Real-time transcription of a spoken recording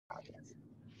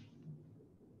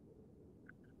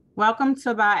Welcome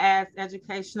to BIADE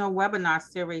Educational Webinar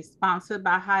Series sponsored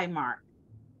by Highmark.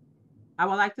 I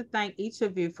would like to thank each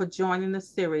of you for joining the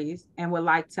series and would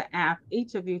like to ask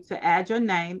each of you to add your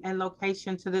name and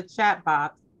location to the chat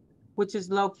box, which is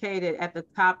located at the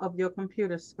top of your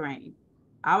computer screen.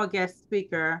 Our guest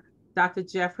speaker, Dr.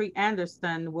 Jeffrey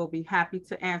Anderson, will be happy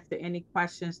to answer any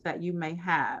questions that you may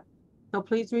have. So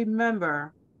please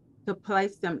remember to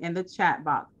place them in the chat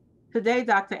box. Today,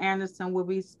 Dr. Anderson will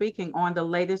be speaking on the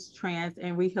latest trends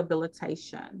in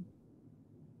rehabilitation.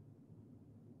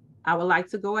 I would like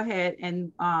to go ahead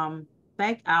and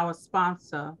thank our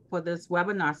sponsor for this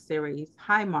webinar series,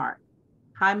 Highmark.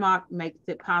 Highmark makes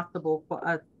it possible for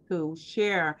us to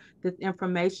share this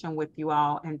information with you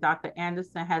all, and Dr.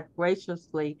 Anderson has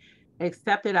graciously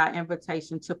accepted our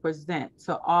invitation to present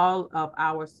to all of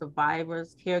our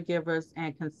survivors, caregivers,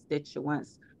 and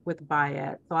constituents with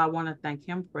BIADE. So I want to thank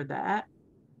him for that.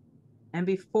 And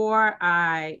before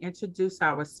I introduce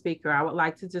our speaker, I would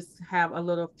like to just have a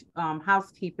little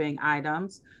housekeeping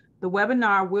items. The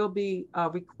webinar will be a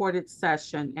recorded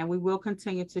session, and we will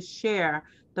continue to share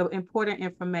the important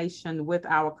information with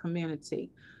our community.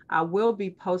 I will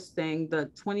be posting the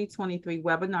 2023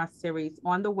 webinar series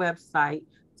on the website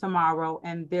tomorrow,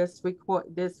 and this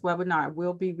webinar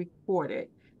will be recorded.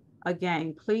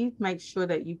 Again, please make sure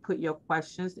that you put your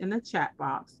questions in the chat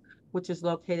box, which is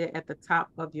located at the top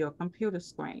of your computer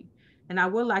screen. And I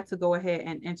would like to go ahead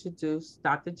and introduce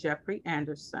Dr. Jeffrey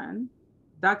Anderson.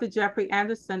 Dr. Jeffrey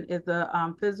Anderson is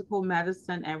a physical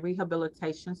medicine and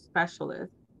rehabilitation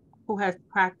specialist who has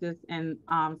practiced in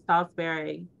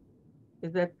Salisbury.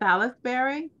 Is it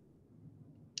Salisbury?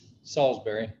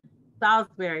 Salisbury.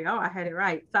 Salisbury, oh, I had it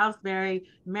right. Salisbury,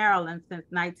 Maryland since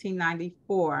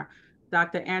 1994.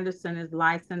 Dr. Anderson is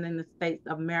licensed in the states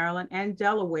of Maryland and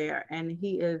Delaware, and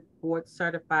he is board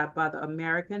certified by the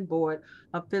American Board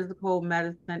of Physical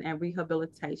Medicine and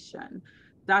Rehabilitation.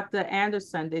 Dr.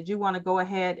 Anderson, did you want to go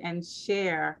ahead and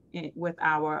share it with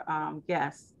our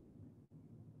guests?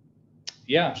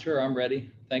 Yeah, sure, I'm ready.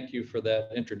 Thank you for that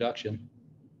introduction.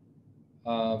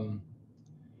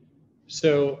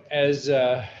 So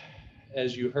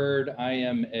as you heard, I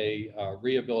am a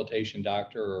rehabilitation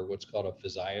doctor, or what's called a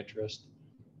physiatrist.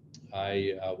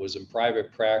 I was in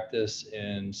private practice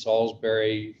in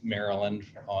Salisbury, Maryland,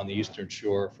 on the Eastern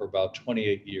Shore for about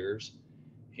 28 years.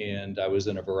 And I was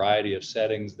in a variety of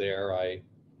settings there. I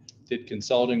did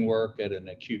consulting work at an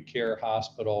acute care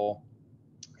hospital,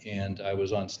 and I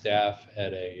was on staff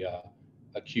at a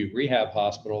acute rehab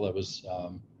hospital that was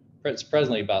it's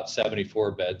presently about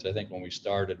 74 beds. I think when we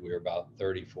started, we were about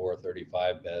 34,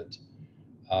 35 beds.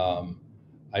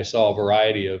 I saw a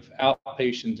variety of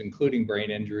outpatients, including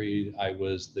brain injury. I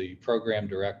was the program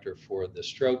director for the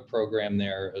stroke program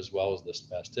there, as well as the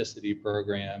spasticity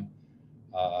program.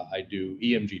 I do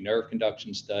EMG nerve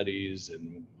conduction studies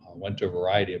and went to a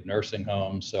variety of nursing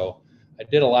homes. So I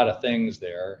did a lot of things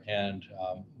there. And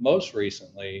most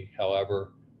recently,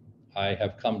 however, I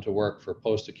have come to work for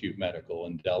post-acute medical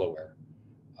in Delaware.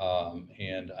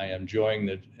 And I am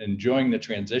enjoying the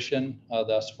transition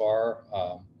thus far.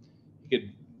 You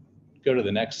could go to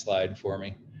the next slide for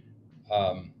me.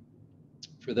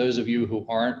 For those of you who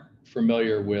aren't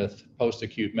familiar with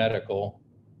post-acute medical,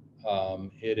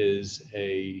 it is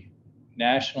a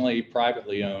nationally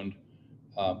privately owned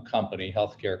company,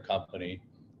 healthcare company.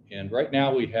 And right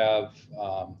now we have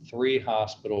 3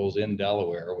 hospitals in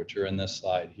Delaware, which are in this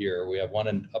slide here. We have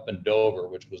one up in Dover,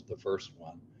 which was the first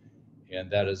one. And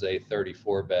that is a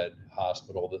 34-bed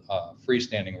hospital,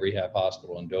 freestanding rehab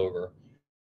hospital in Dover.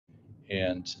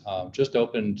 And just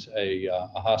opened a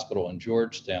hospital in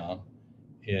Georgetown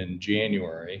in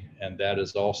January, and that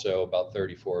is also about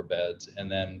 34 beds. And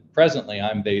then presently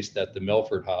I'm based at the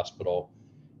Milford Hospital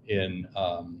in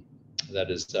that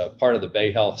is part of the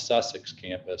Bay Health Sussex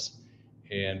campus.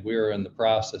 And we're in the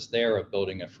process there of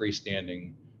building a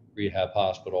freestanding rehab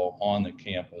hospital on the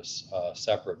campus,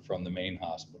 separate from the main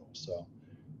hospital. So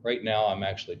right now I'm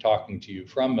actually talking to you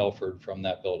from Milford, from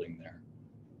that building there.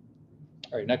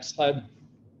 All right, next slide.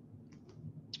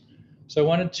 So I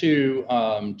wanted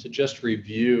to just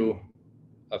review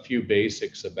a few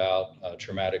basics about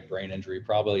traumatic brain injury.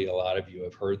 Probably a lot of you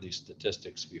have heard these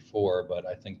statistics before, but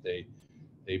I think they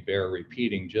bear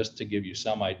repeating just to give you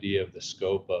some idea of the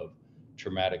scope of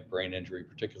traumatic brain injury,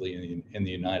 particularly in the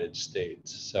United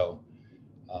States. So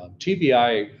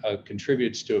TBI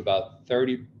contributes to about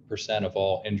 30% of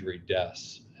all injury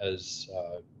deaths. As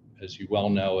you well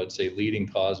know, it's a leading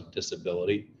cause of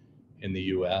disability in the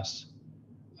US.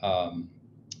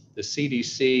 The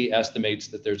CDC estimates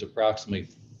that there's approximately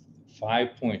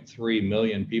 5.3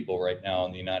 million people right now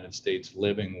in the United States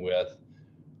living with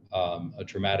a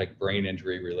traumatic brain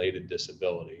injury related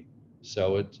disability.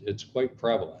 So it's quite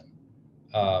prevalent.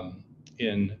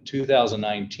 In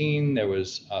 2019, there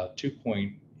was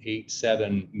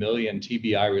 2.87 million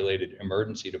TBI related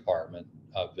emergency department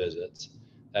visits.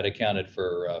 That accounted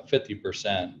for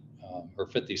 50% or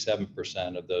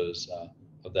 57% of those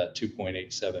of that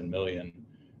 2.87 million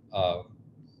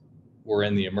were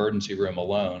in the emergency room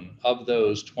alone. Of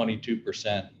those,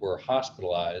 22% were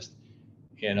hospitalized,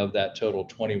 and of that total,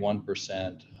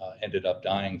 21% ended up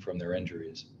dying from their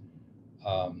injuries.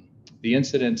 The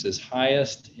incidence is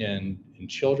highest in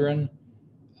children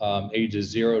ages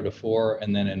 0 to 4,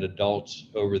 and then in adults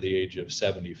over the age of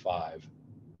 75.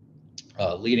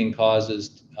 Leading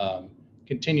causes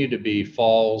continue to be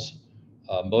falls,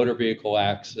 motor vehicle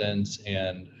accidents,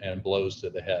 and blows to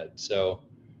the head. So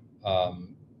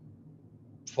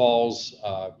falls,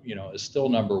 is still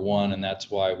number one, and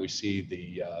that's why we see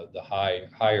the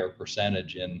higher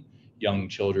percentage in young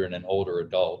children and older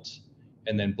adults.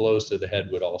 And then blows to the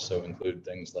head would also include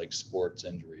things like sports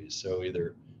injuries, so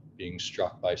either being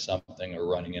struck by something or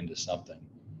running into something.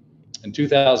 In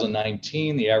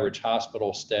 2019, the average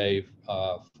hospital stay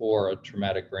for a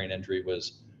traumatic brain injury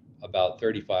was about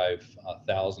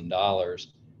 $35,000,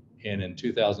 and in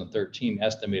 2013,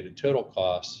 estimated total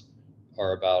costs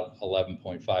are about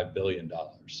 $11.5 billion.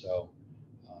 So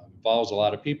involves a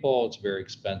lot of people. It's a very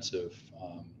expensive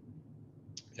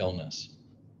illness.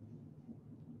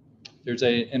 There's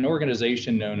an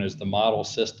organization known as the Model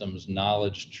Systems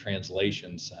Knowledge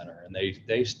Translation Center, and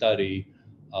they study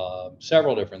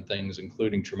several different things,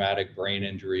 including traumatic brain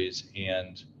injuries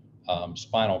and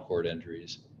spinal cord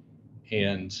injuries.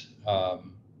 And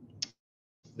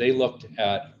they looked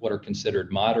at what are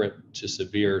considered moderate to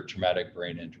severe traumatic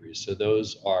brain injuries. So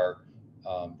those are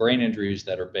brain injuries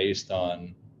that are based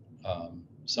on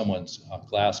someone's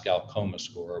Glasgow coma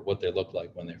score, what they look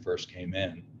like when they first came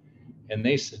in. And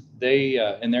they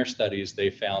in their studies, they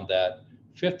found that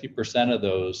 50% of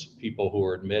those people who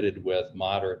are admitted with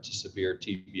moderate to severe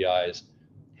TBIs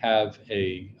have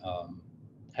a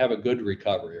good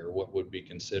recovery, or what would be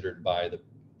considered by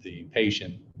the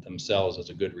patient themselves as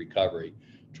a good recovery.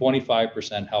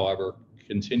 25%, however,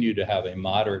 continue to have a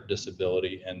moderate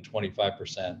disability, and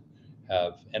 25%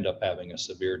 end up having a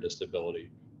severe disability.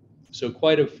 So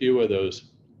quite a few of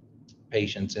those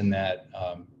patients in that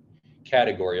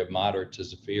category of moderate to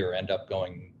severe end up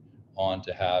going on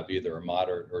to have either a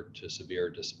moderate or to severe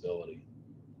disability.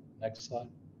 Next slide.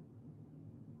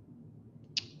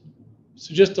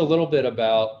 So just a little bit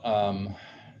about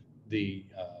the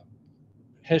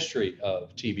history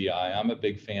of TBI. I'm a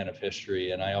big fan of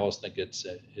history, and I always think it's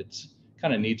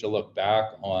kind of neat to look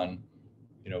back on,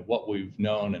 what we've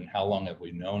known and how long have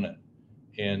we known it.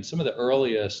 And some of the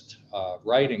earliest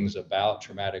writings about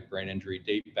traumatic brain injury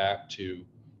date back to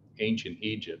ancient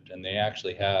Egypt, and they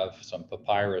actually have some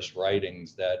papyrus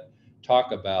writings that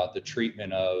talk about the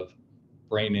treatment of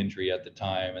brain injury at the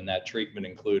time, and that treatment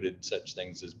included such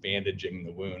things as bandaging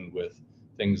the wound with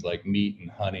things like meat and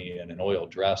honey and an oil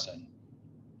dressing.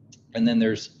 And then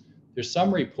there's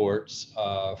some reports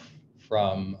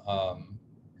from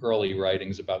early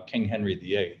writings about King Henry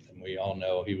VIII, and we all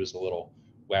know he was a little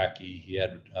wacky. He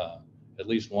had at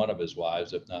least one of his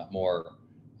wives, if not more,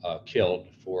 killed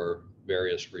for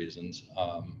various reasons,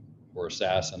 or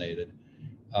assassinated.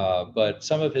 But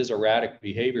some of his erratic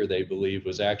behavior, they believe,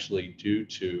 was actually due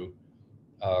to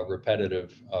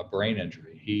repetitive brain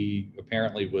injury. He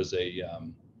apparently was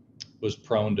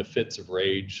prone to fits of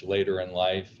rage later in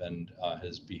life, and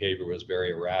his behavior was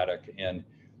very erratic. And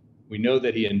we know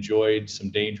that he enjoyed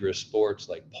some dangerous sports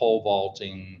like pole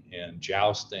vaulting and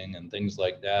jousting and things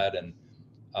like that. And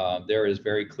there is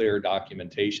very clear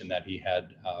documentation that he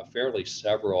had fairly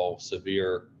several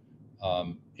severe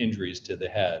injuries to the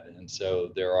head. And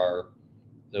so there are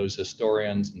those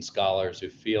historians and scholars who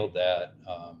feel that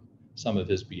some of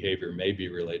his behavior may be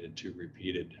related to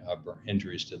repeated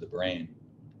injuries to the brain.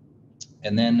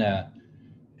 And then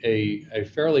a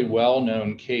fairly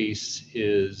well-known case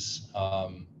is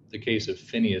the case of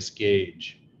Phineas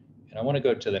Gage. And I want to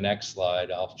go to the next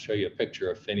slide. I'll show you a picture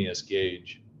of Phineas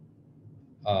Gage.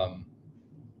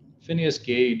 Phineas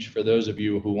Gage, for those of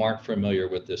you who aren't familiar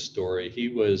with this story, he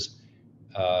was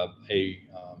a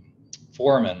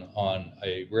foreman on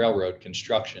a railroad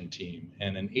construction team.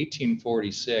 And in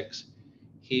 1846,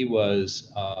 he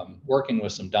was working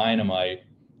with some dynamite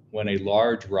when a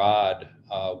large rod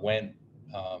went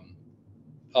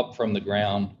up from the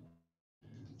ground,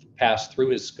 passed through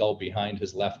his skull behind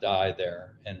his left eye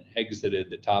there, and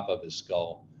exited the top of his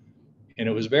skull. And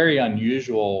it was very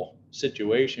unusual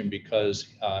situation because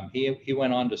he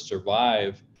went on to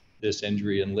survive this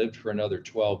injury and lived for another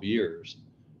 12 years.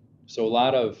 So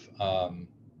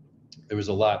there was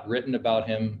a lot written about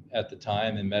him at the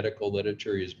time in medical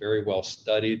literature. He's very well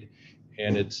studied,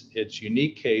 and it's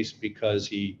unique case because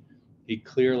he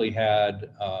clearly had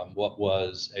what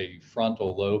was a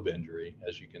frontal lobe injury,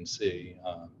 as you can see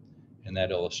in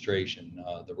that illustration.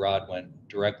 The rod went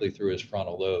directly through his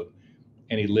frontal lobe,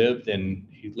 and he lived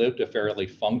a fairly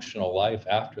functional life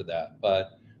after that.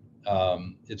 But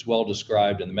it's well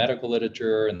described in the medical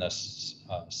literature and the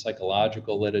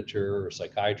psychological literature or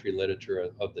psychiatry literature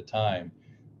of the time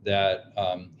that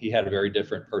he had a very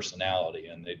different personality,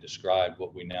 and they described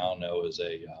what we now know as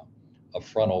a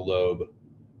frontal lobe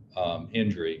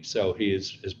injury. So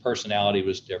his personality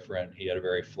was different. He had a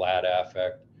very flat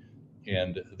affect,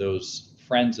 and those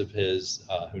friends of his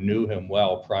who knew him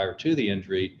well prior to the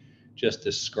injury just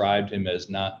described him as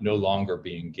no longer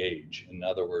being engaged. In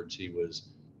other words, he was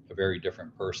a very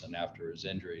different person after his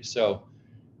injury. So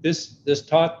this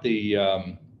taught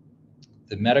the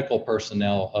medical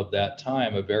personnel of that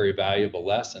time a very valuable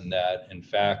lesson that, in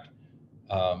fact,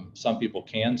 some people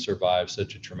can survive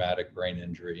such a traumatic brain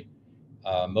injury.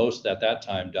 Most at that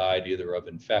time died either of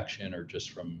infection or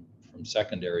just from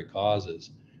secondary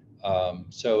causes.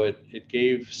 So it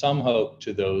gave some hope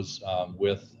to those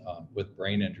with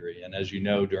brain injury. And as you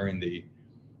know, during the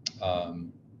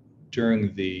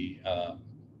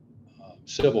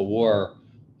Civil War,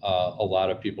 a lot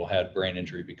of people had brain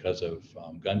injury because of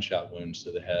gunshot wounds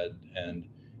to the head, and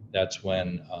that's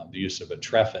when the use of a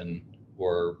trephin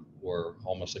or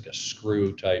almost like a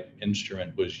screw type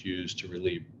instrument was used to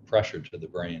relieve pressure to the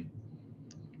brain.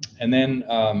 And then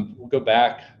we'll go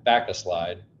back a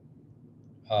slide.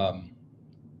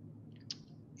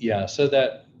 So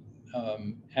that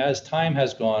as time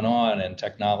has gone on and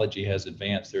technology has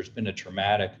advanced, there's been a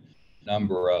dramatic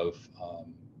number of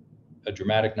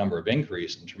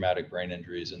increase in traumatic brain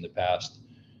injuries in the past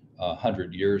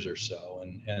 100 years or so,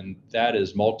 and that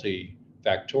is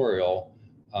multifactorial.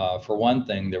 For one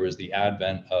thing, there was the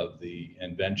advent of the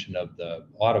invention of the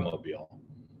automobile,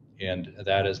 and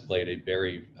that has played a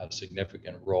very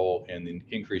significant role in the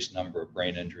increased number of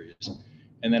brain injuries.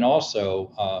 And then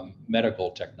also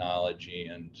medical technology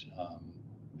and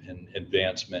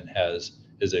advancement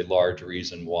is a large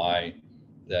reason why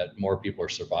that more people are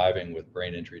surviving with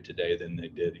brain injury today than they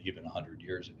did even 100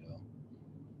 years ago.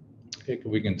 Okay,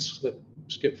 we can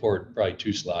skip forward probably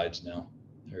 2 slides now.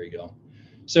 There you go.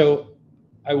 So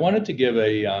I wanted to give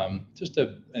just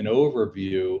an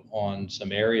overview on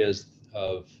some areas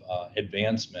of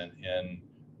advancement in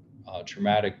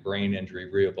traumatic brain injury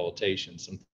rehabilitation,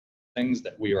 some things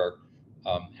that we are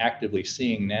actively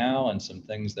seeing now and some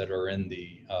things that are in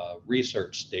the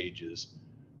research stages.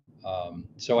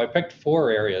 So I picked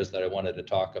 4 areas that I wanted to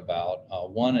talk about.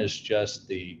 One is just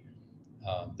the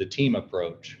team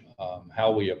approach,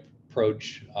 how we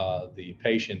approach the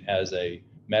patient as a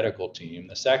medical team.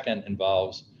 The second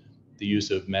involves the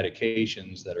use of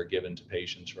medications that are given to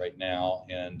patients right now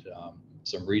and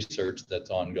some research that's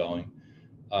ongoing.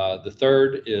 The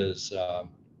third is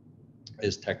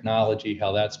technology,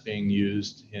 how that's being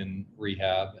used in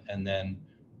rehab, and then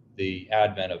the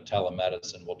advent of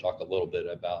telemedicine we'll talk a little bit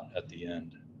about at the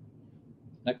end.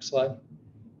 Next slide.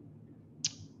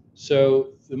 So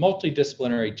the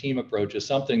multidisciplinary team approach is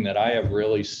something that I have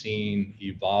really seen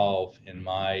evolve in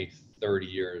my 30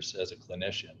 years as a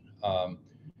clinician.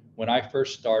 When I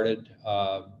first started,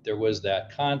 there was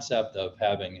that concept of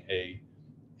having a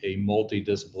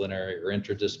multidisciplinary or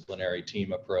interdisciplinary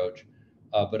team approach.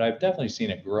 But I've definitely seen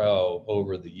it grow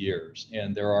over the years,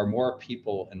 and there are more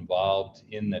people involved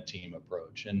in the team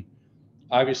approach. And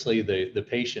obviously the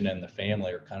patient and the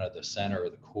family are kind of the center or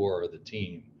the core of the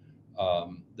team.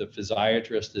 The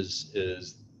physiatrist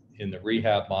is in the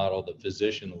rehab model, the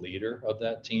physician leader of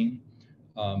that team.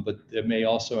 But it may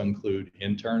also include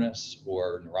internists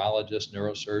or neurologists,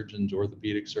 neurosurgeons,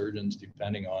 orthopedic surgeons,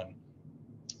 depending on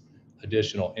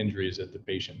additional injuries that the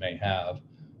patient may have.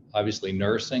 Obviously,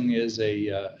 nursing is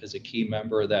a key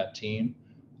member of that team.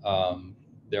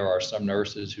 There are some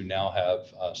nurses who now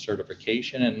have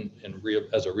certification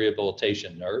as a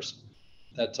rehabilitation nurse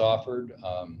that's offered.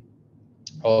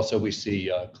 Also, we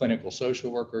see clinical social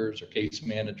workers or case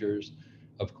managers,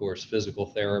 of course,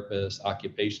 physical therapists,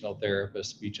 occupational therapists,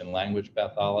 speech and language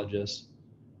pathologists.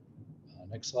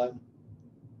 Next slide.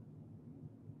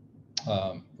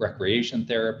 Recreation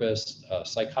therapists,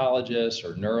 psychologists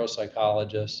or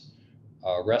neuropsychologists,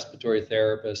 respiratory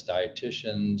therapists,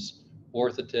 dietitians,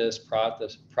 orthotists,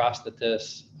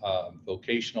 prosthetists,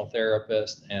 vocational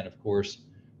therapists, and of course,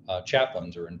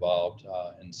 chaplains are involved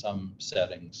in some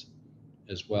settings.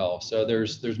 as well. So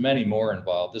there's many more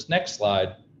involved. This next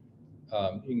slide,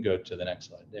 you can go to the next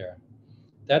slide there.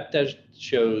 That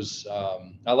shows,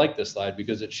 I like this slide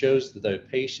because it shows the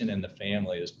patient and the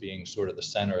family as being sort of the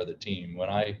center of the team. When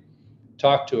I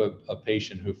talk to a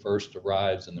patient who first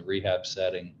arrives in the rehab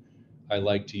setting, I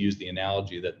like to use the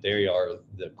analogy that they are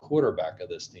the quarterback of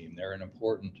this team. They're an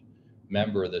important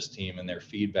member of this team, and their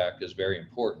feedback is very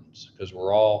important because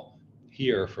we're all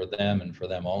here for them and for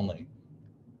them only.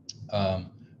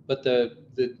 But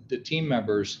the team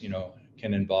members,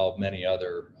 can involve many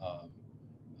other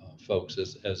folks,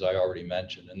 as I already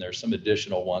mentioned. And there's some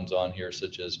additional ones on here,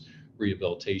 such as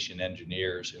rehabilitation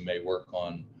engineers who may work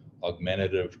on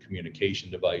augmentative communication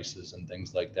devices and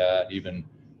things like that, even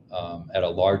at a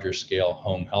larger scale,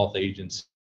 home health agency,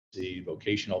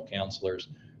 vocational counselors.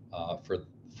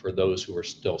 For those who are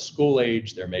still school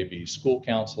age, there may be school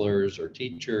counselors or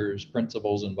teachers,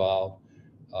 principals involved.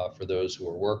 For those who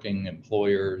are working,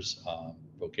 employers,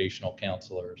 vocational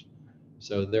counselors.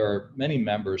 So there are many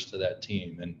members to that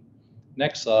team. And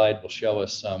next slide will show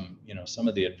us some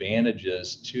of the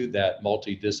advantages to that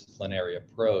multidisciplinary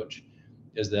approach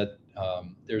is that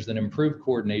there's an improved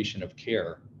coordination of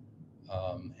care.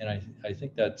 And I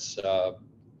think that's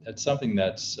something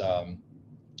that's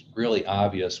really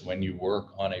obvious when you work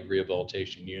on a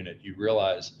rehabilitation unit. You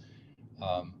realize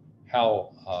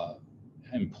how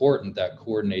important that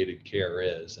coordinated care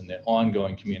is and the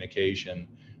ongoing communication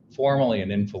formally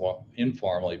and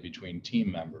informally between team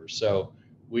members. So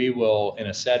we will, in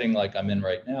a setting like I'm in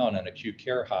right now in an acute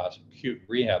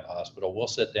rehab hospital, we'll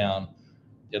sit down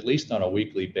at least on a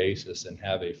weekly basis and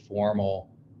have a formal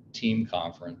team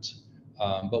conference.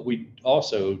 But we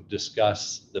also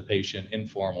discuss the patient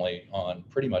informally on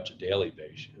pretty much a daily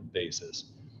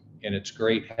basis. And it's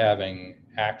great having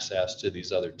access to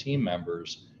these other team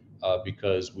members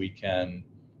because we can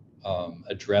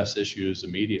address issues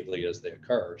immediately as they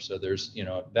occur. So there's,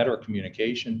 better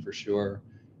communication for sure.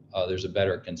 There's a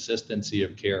better consistency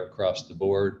of care across the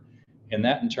board. And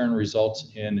that in turn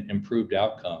results in improved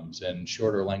outcomes and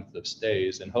shorter length of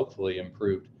stays and hopefully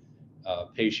improved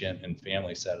patient and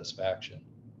family satisfaction.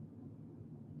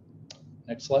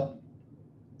 Next slide.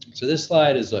 So this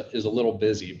slide is a little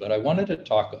busy, but I wanted to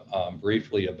talk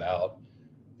briefly about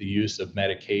the use of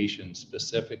medication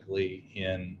specifically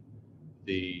in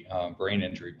the brain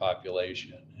injury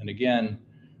population. And again,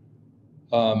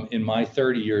 in my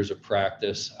 30 years of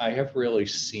practice, I have really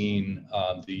seen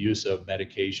the use of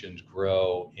medications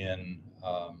grow in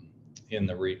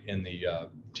the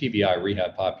TBI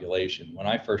rehab population. When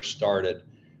I first started,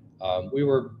 we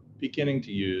were beginning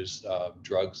to use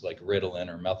drugs like Ritalin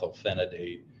or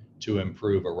methylphenidate to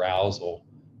improve arousal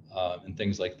and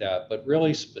things like that. But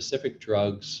really specific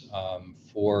drugs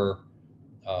for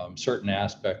certain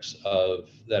aspects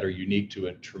that are unique to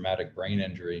a traumatic brain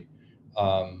injury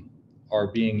are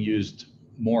being used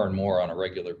more and more on a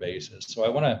regular basis.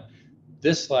 So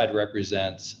this slide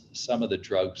represents some of the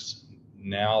drugs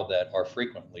now that are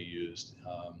frequently used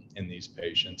in these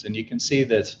patients. And you can see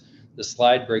that the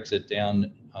slide breaks it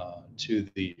down to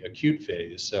the acute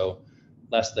phase, so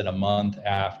less than a month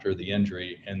after the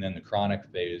injury, and then the chronic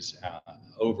phase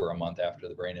over a month after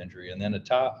the brain injury. And then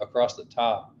across the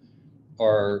top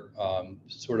are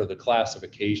sort of the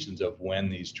classifications of when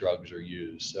these drugs are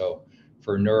used. So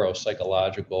for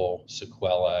neuropsychological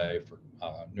sequelae, for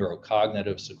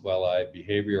neurocognitive sequelae,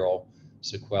 behavioral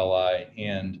sequelae,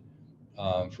 and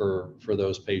for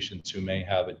those patients who may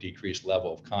have a decreased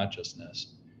level of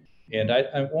consciousness. And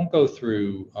I won't go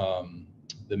through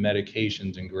the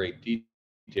medications in great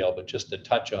detail, but just to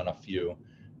touch on a few,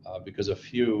 because a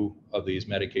few of these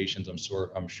medications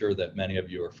I'm sure that many of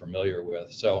you are familiar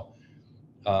with. So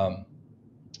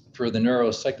for the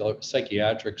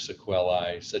neuropsychiatric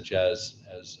sequelae, such as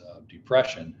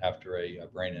depression after a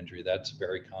brain injury, that's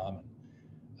very common.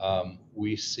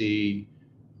 We see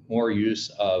more use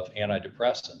of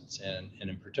antidepressants, and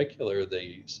in particular,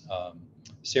 these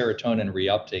serotonin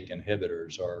reuptake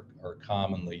inhibitors are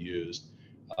commonly used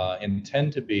and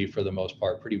tend to be, for the most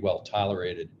part, pretty well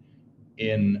tolerated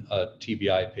in a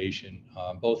TBI patient,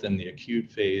 both in the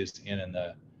acute phase and in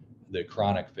the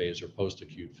chronic phase or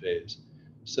post-acute phase.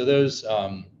 So those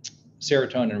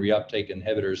serotonin reuptake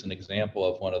inhibitors, an example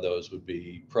of one of those would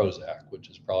be Prozac, which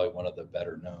is probably one of the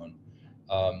better known.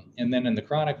 And then in the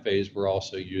chronic phase, we're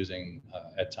also using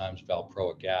at times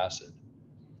valproic acid.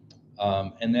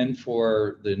 And then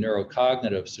for the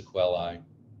neurocognitive sequelae,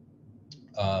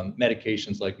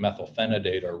 medications like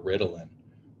methylphenidate or Ritalin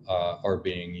are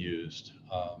being used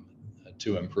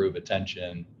to improve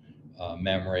attention,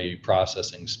 memory,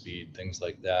 processing speed, things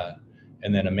like that.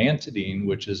 And then amantadine,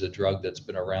 which is a drug that's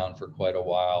been around for quite a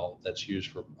while, that's used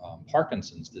for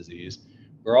Parkinson's disease.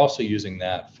 We're also using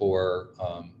that for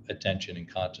attention and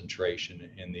concentration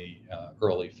in the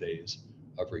early phase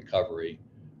of recovery.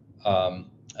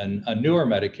 And a newer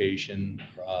medication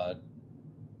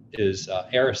is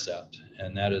Aricept,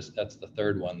 and that's the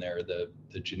third one there.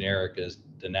 The generic is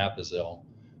donepezil,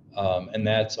 and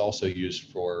that's also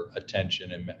used for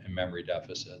attention and memory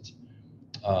deficits.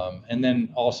 And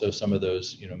then also some of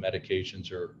those,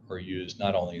 medications are used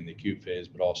not only in the acute phase,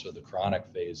 but also the chronic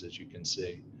phase, as you can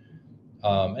see.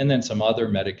 And then some other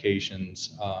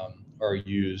medications are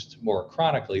used more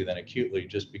chronically than acutely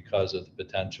just because of the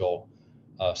potential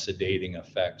sedating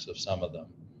effects of some of them.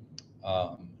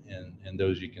 And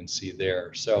those you can see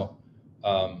there. So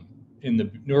in the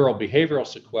neurobehavioral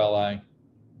sequelae,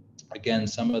 again,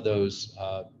 some of those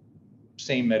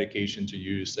same medications are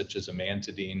used, such as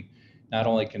amantadine. Not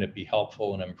only can it be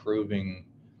helpful in improving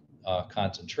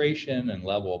concentration and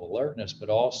level of alertness, but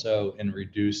also in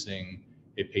reducing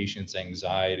a patient's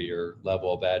anxiety or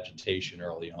level of agitation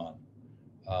early on.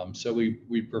 So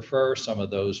we prefer some of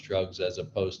those drugs as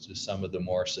opposed to some of the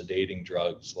more sedating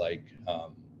drugs like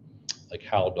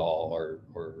Haldol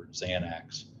or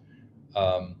Xanax.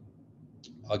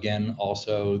 Again,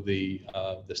 also the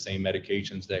same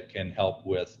medications that can help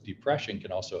with depression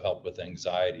can also help with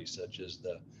anxiety, such as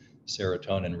the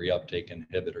serotonin reuptake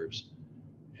inhibitors.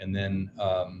 And then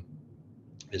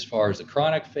as far as the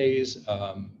chronic phase,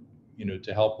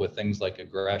 to help with things like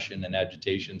aggression and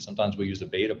agitation, sometimes we use a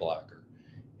beta blocker.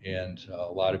 And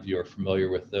a lot of you are familiar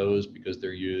with those because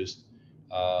they're used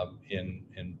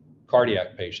in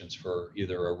cardiac patients for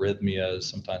either arrhythmias,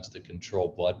 sometimes to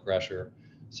control blood pressure.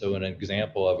 So an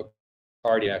example of a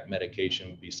cardiac medication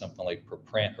would be something like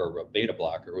or a beta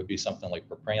blocker would be something like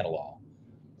propranolol.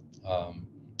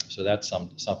 So that's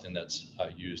something that's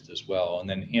used as well. And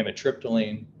then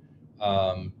amitriptyline,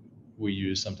 we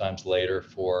use sometimes later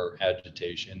for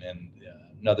agitation, and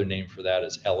another name for that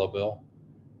is Elavil.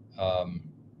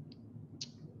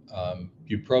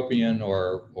 Bupropion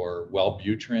or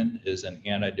Wellbutrin is an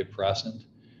antidepressant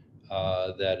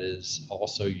that is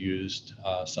also used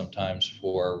sometimes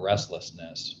for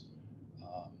restlessness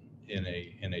in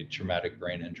a traumatic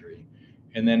brain injury.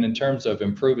 And then in terms of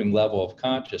improving level of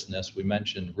consciousness, we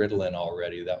mentioned Ritalin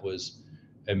already. That was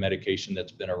a medication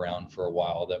that's been around for a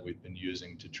while that we've been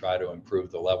using to try to improve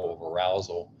the level of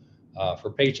arousal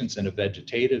for patients in a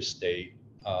vegetative state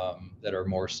that are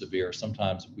more severe.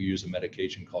 Sometimes we use a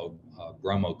medication called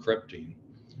bromocriptine,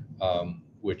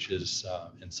 which is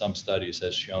in some studies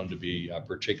has shown to be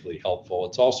particularly helpful.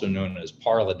 It's also known as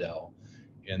Parladel,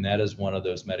 and that is one of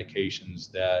those medications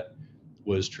that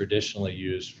was traditionally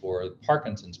used for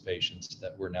Parkinson's patients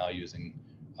that we're now using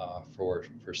for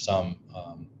some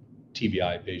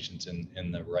TBI patients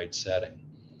in the right setting.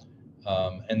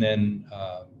 And then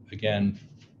again,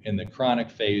 in the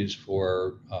chronic phase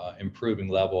for improving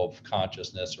level of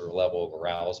consciousness or level of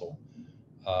arousal,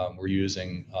 we're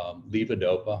using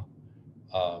levodopa,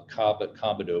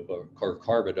 carbidopa, or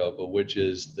carbidopa, which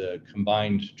is the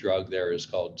combined drug there is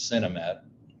called Sinemet.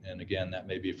 And again, that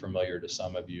may be familiar to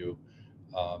some of you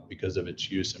because of its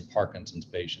use in Parkinson's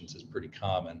patients is pretty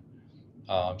common.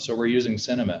 So we're using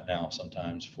Sinemet now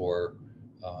sometimes for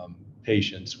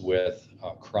patients with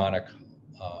chronic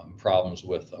problems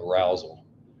with arousal.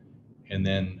 And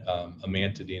then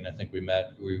amantadine, I think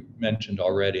we mentioned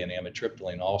already, and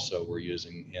amitriptyline also we're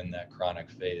using in that chronic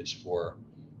phase for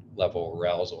level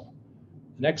arousal.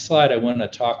 The next slide, I want to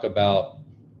talk about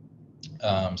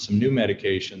some new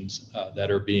medications that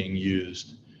are being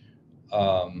used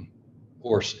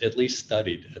or at least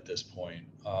studied at this point.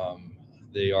 A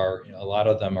lot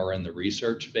of them are in the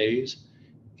research phase,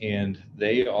 and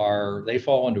they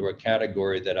fall into a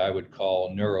category that I would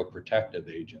call neuroprotective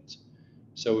agents.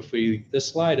 So this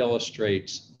slide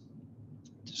illustrates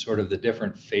sort of the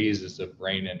different phases of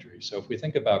brain injury. So if we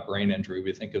think about brain injury,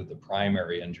 we think of the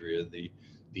primary injury, or the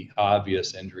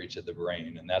obvious injury to the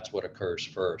brain, and that's what occurs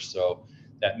first. So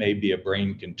that may be a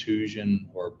brain contusion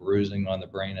or bruising on the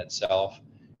brain itself,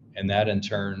 and that in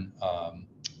turn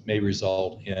may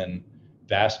result in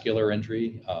vascular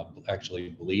injury, actually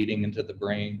bleeding into the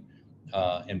brain,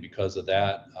 and because of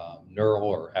that, neural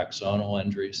or axonal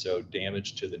injury, so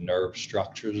damage to the nerve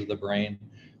structures of the brain.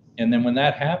 And then when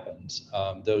that happens,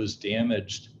 those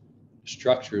damaged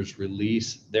structures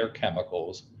release their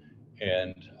chemicals,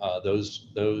 and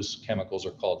those chemicals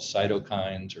are called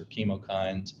cytokines or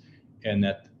chemokines, and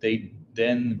that they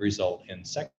then result in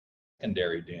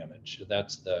secondary damage. So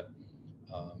that's the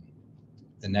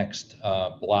next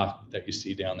block that you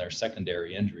see down there,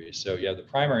 secondary injuries. So you have the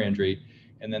primary injury,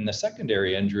 And then the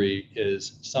secondary injury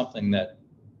is something that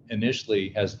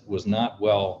initially was not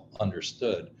well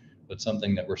understood, but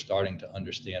something that we're starting to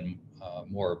understand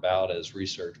more about as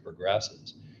research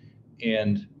progresses.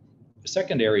 And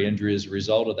secondary injury is a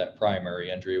result of that primary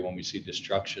injury. When we see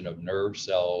destruction of nerve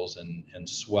cells and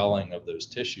swelling of those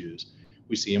tissues,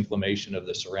 we see inflammation of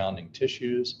the surrounding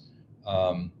tissues,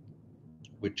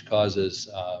 which causes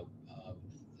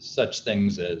such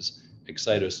things as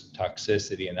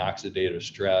excitotoxicity and oxidative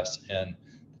stress. And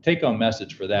the take-home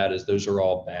message for that is those are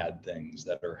all bad things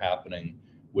that are happening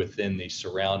within the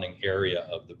surrounding area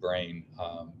of the brain,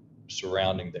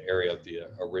 surrounding the area of the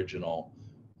original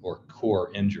or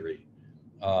core injury.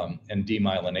 And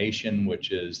demyelination,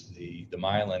 which is the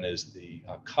myelin is the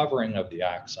covering of the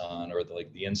axon, or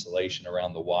the insulation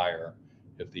around the wire,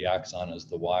 if the axon is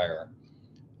the wire,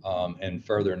 and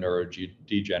further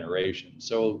neurodegeneration.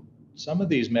 So some of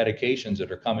these medications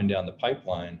that are coming down the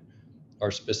pipeline are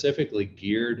specifically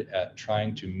geared at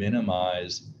trying to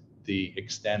minimize the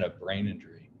extent of brain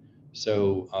injury.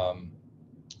 So,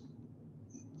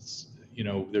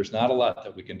 there's not a lot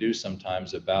that we can do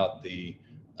sometimes about the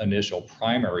initial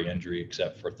primary injury,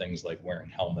 except for things like wearing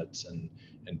helmets and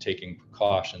taking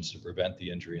precautions to prevent the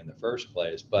injury in the first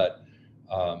place. But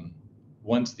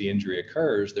once the injury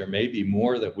occurs, there may be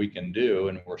more that we can do,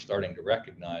 and we're starting to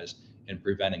recognize, in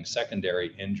preventing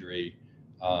secondary injury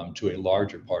to a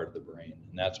larger part of the brain.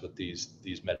 And that's what these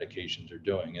medications are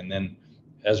doing. And then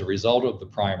as a result of the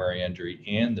primary injury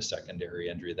and the secondary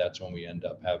injury, that's when we end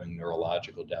up having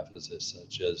neurological deficits,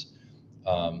 such as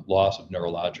loss of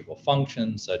neurological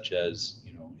function, such as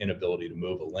inability to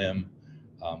move a limb,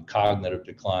 cognitive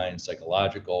decline,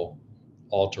 psychological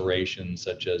alterations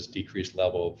such as decreased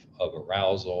level of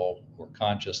arousal or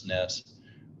consciousness,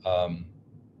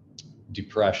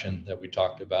 depression that we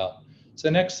talked about. So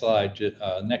next slide,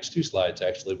 next two slides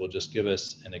actually will just give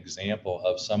us an example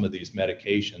of some of these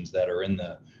medications that are in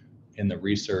the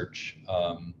research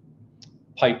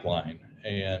pipeline.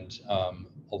 And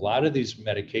a lot of these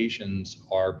medications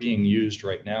are being used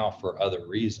right now for other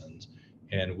reasons.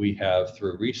 And we have,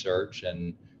 through research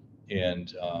and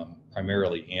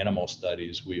primarily animal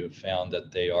studies, we have found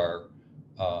that they are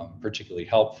particularly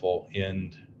helpful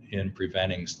in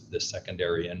preventing the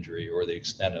secondary injury, or the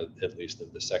extent of, at least,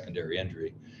 of the secondary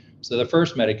injury. So the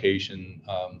first medication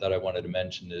that I wanted to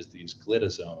mention is these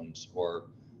glitazones, or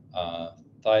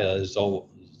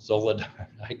thiazolidine.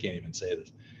 I can't even say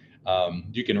this.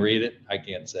 You can read it, I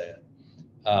can't say it.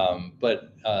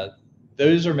 But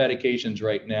those are medications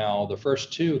right now. The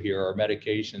first two here are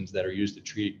medications that are used to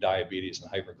treat diabetes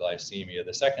and hyperglycemia.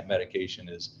 The second medication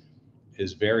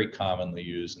is very commonly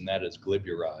used, and that is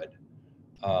glyburide.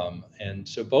 And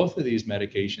so both of these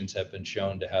medications have been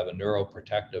shown to have a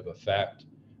neuroprotective effect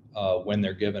when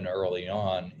they're given early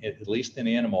on, at least in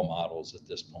animal models at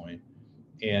this point,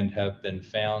 and have been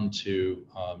found to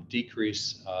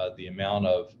decrease the amount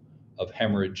of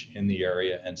hemorrhage in the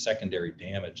area and secondary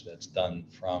damage that's done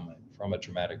from a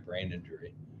traumatic brain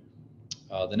injury.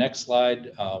 The next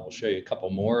slide will show you a couple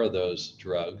more of those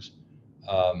drugs.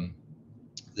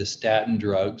 The statin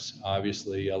drugs,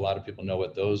 obviously, a lot of people know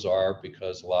what those are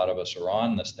because a lot of us are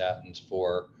on the statins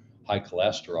for high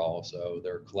cholesterol. So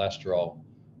they're cholesterol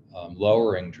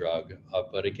lowering drug.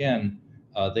 But again,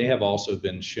 they have also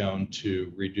been shown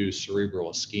to reduce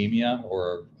cerebral ischemia,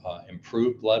 or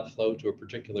improve blood flow to a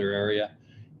particular area.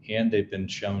 And they've been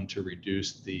shown to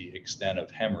reduce the extent of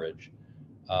hemorrhage.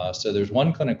 So there's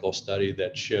one clinical study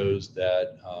that shows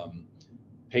that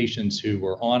patients who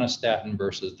were on a statin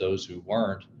versus those who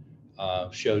weren't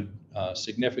showed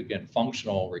significant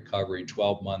functional recovery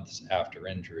 12 months after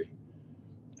injury.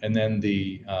 And then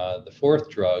the fourth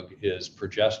drug is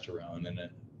progesterone, and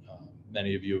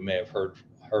many of you may have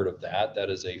heard of that. That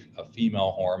is a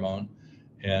female hormone,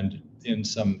 and in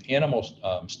some animal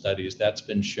studies, that's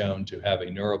been shown to have a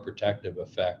neuroprotective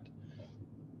effect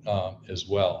as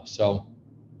well. So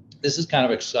this is kind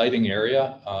of exciting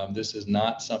area. This is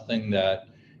not something that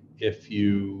if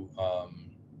you're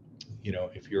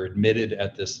admitted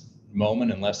at this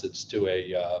moment, unless it's to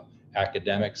a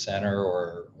academic center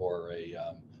or a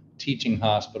teaching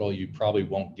hospital, you probably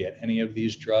won't get any of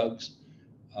these drugs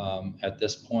at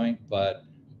this point, but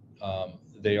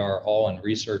they are all in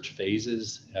research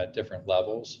phases at different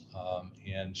levels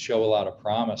and show a lot of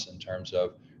promise in terms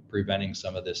of preventing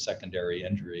some of this secondary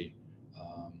injury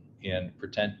and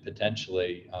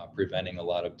potentially preventing a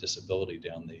lot of disability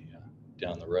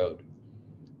down the road.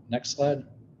 Next slide.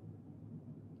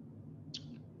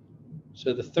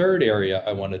 So the third area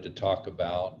I wanted to talk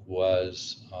about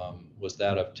was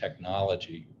that of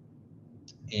technology.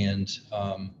 And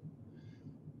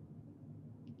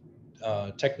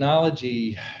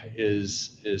technology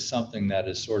is something that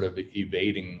is sort of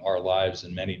evading our lives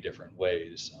in many different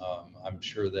ways. I'm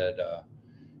sure that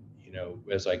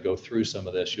as I go through some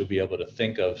of this, you'll be able to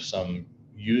think of some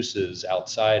uses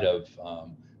outside of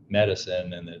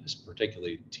medicine, and it's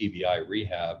particularly TBI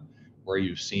rehab, where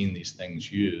you've seen these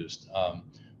things used.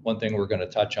 One thing we're going to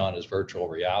touch on is virtual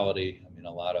reality. I mean,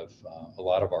 a lot of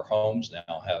our homes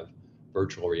now have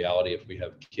virtual reality. If we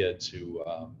have kids who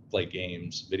play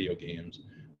games, video games,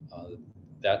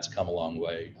 that's come a long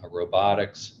way.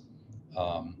 Robotics,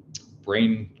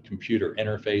 brain-computer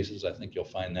interfaces, I think you'll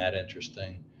find that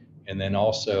interesting. And then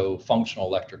also functional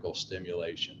electrical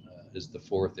stimulation is the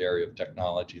fourth area of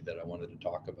technology that I wanted to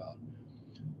talk about.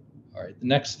 All right, the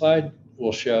next slide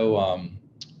will show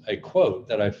a quote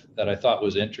that I thought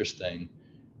was interesting.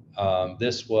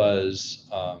 This was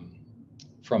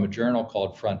from a journal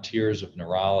called Frontiers of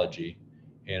Neurology,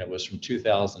 and it was from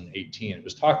 2018. It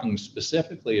was talking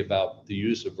specifically about the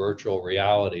use of virtual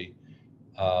reality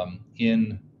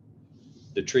in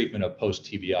the treatment of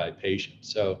post-TBI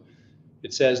patients. So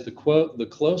it says, the quote, "The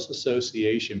close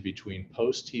association between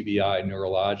post-TBI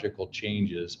neurological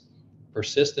changes,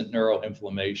 persistent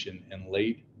neuroinflammation, and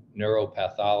late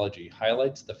neuropathology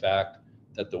highlights the fact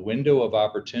that the window of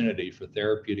opportunity for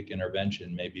therapeutic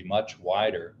intervention may be much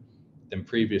wider than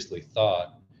previously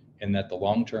thought, and that the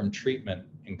long-term treatment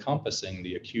encompassing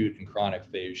the acute and chronic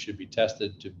phase should be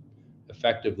tested to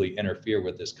effectively interfere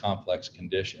with this complex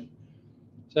condition."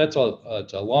 So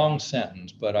it's a long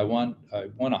sentence, but I want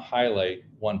to highlight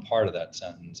one part of that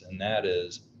sentence, and that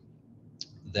is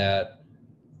that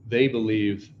they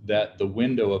believe that the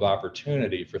window of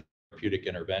opportunity for therapeutic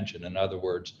intervention, in other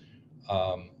words,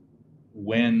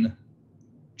 when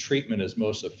treatment is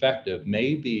most effective,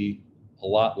 may be a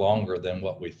lot longer than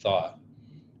what we thought.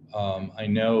 I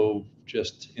know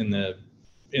just in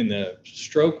the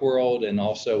stroke world and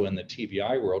also in the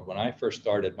TBI world, when I first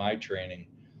started my training,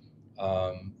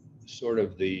 sort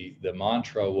of the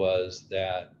mantra was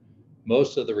that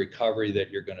most of the recovery that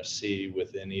you're going to see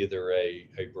within either a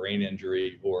brain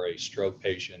injury or a stroke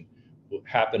patient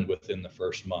happened within the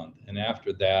first month. And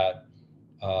after that,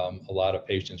 a lot of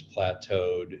patients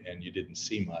plateaued and you didn't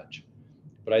see much.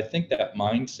 But I think that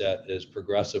mindset is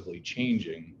progressively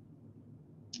changing.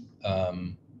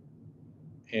 And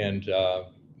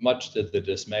much to the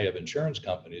dismay of insurance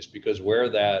companies, because where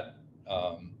that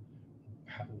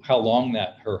how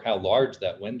large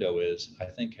that window is, I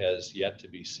think has yet to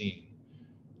be seen.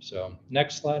 So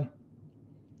next slide.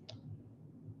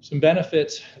 Some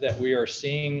benefits that we are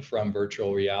seeing from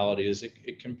virtual reality is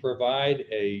it can provide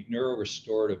a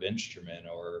neurorestorative instrument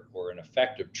or an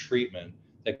effective treatment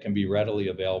that can be readily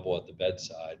available at the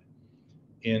bedside.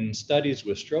 In studies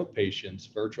with stroke patients,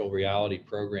 virtual reality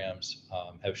programs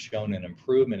have shown an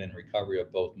improvement in recovery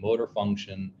of both motor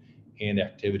function and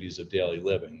activities of daily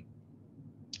living.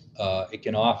 It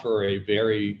can offer a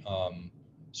very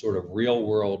sort of real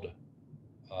world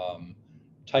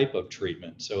type of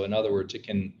treatment. So in other words, it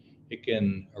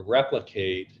can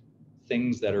replicate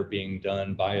things that are being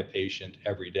done by a patient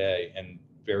every day, and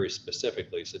very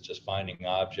specifically, such as finding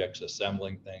objects,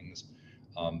 assembling things,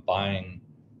 buying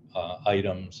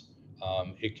items.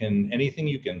 Anything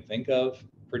you can think of,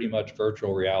 pretty much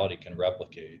virtual reality can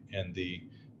replicate, and the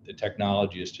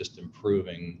technology is just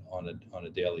improving on a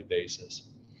daily basis.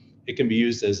 It can be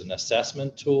used as an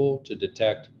assessment tool to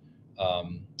detect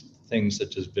things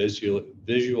such as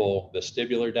visual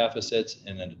vestibular deficits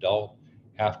in an adult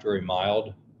after a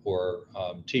mild or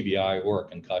TBI or a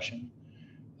concussion.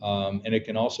 And it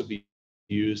can also be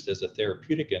used as a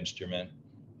therapeutic instrument.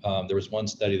 There was one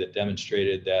study that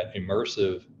demonstrated that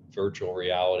immersive virtual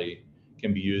reality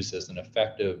can be used as an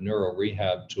effective neuro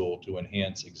rehab tool to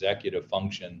enhance executive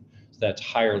function. So that's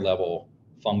higher level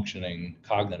functioning,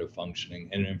 cognitive functioning,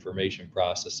 and information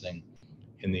processing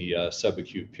in the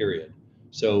subacute period.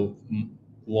 So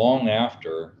long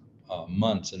after,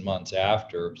 months and months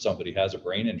after somebody has a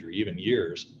brain injury, even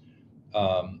years,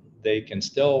 they can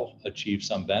still achieve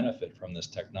some benefit from this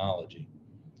technology.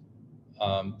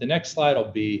 The next slide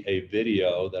will be a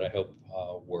video that I hope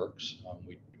works.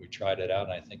 We tried it out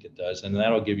and I think it does. And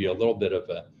that'll give you a little bit of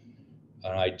an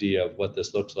idea of what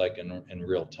this looks like in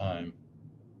real time.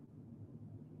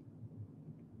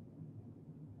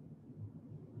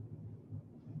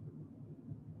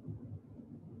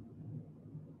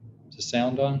 Is the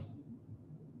sound on?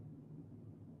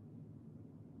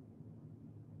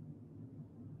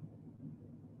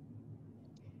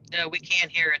 No, we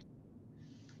can't hear it.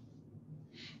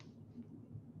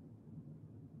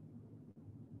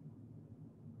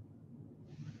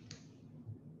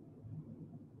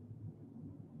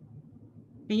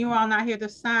 Can you all not hear the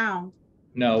sound?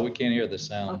 No, we can't hear the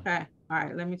sound. Okay, all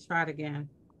right, let me try it again.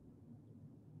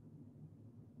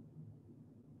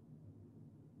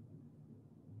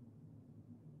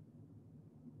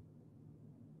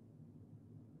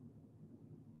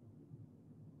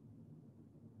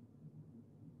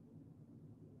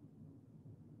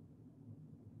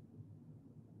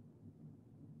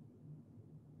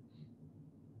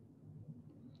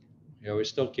 Yeah, we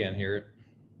still can't hear it.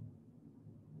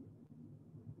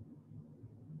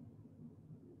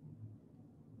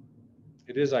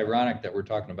 It is ironic that we're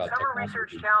talking about Summer technology.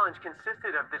 Research Challenge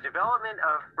consisted of the development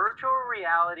of virtual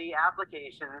reality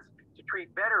applications to treat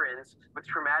veterans with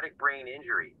traumatic brain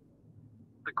injury.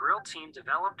 The Grill team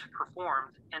developed,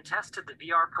 performed, and tested the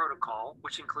VR protocol,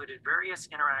 which included various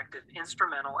interactive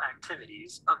instrumental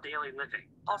activities of daily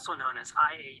living, also known as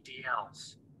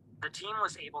IADLs. The team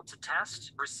was able to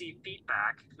test, receive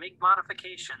feedback, make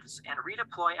modifications, and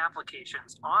redeploy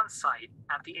applications on site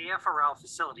at the AFRL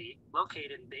facility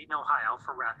located in Dayton, Ohio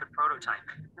for rapid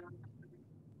prototyping.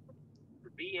 The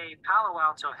VA Palo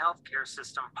Alto Healthcare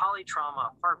System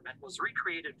Polytrauma Apartment was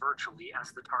recreated virtually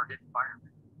as the target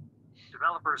environment.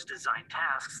 Developers designed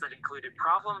tasks that included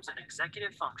problems in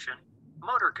executive function,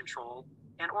 motor control,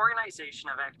 and organization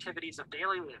of activities of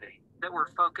daily living that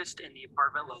were focused in the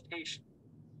apartment location.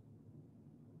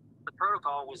 The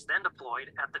protocol was then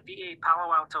deployed at the VA Palo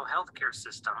Alto Healthcare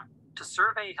System to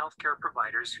survey healthcare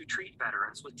providers who treat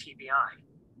veterans with TBI.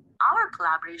 Our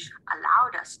collaboration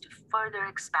allowed us to further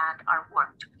expand our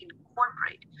work to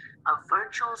incorporate a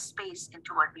virtual space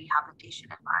into our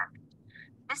rehabilitation environment.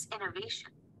 This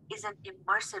innovation is an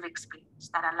immersive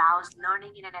experience that allows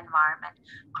learning in an environment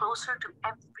closer to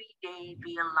everyday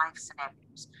real-life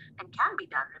scenarios and can be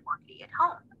done remotely at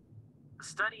home. The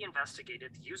study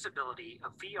investigated the usability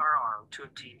of VRR to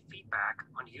obtain feedback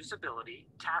on usability,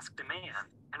 task demand,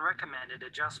 and recommended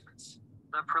adjustments.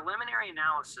 The preliminary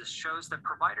analysis shows that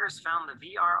providers found the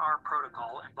VRR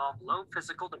protocol involved low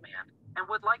physical demand and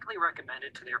would likely recommend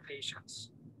it to their patients.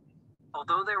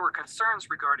 Although there were concerns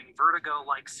regarding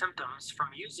vertigo-like symptoms from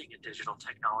using a digital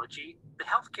technology, the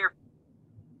healthcare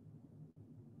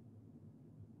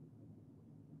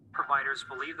providers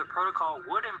believe the protocol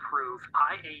would improve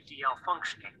IADL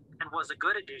functioning and was a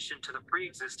good addition to the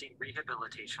pre-existing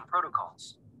rehabilitation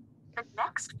protocols. The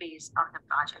next phase of the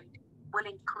project will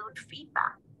include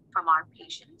feedback from our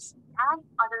patients and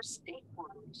other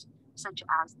stakeholders, such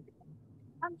as the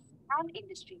and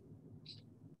industry.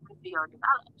 When VR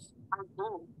develops, our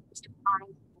goal is to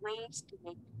find ways to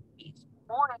make these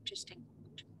more interesting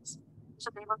for patients, so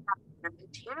they will have better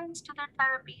adherence to their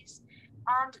therapies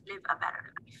and live a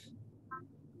better life.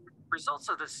 Results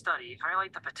of this study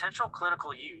highlight the potential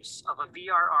clinical use of a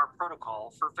VRR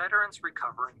protocol for veterans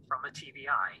recovering from a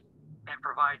TBI and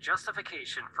provide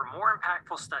justification for more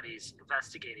impactful studies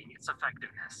investigating its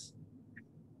effectiveness.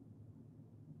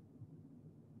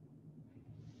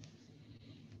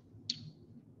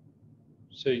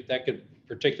 So that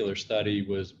particular study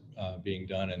was being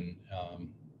done in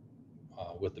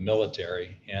with the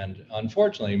military, and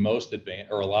unfortunately,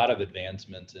 a lot of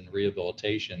advancements in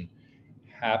rehabilitation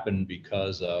happen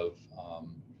because of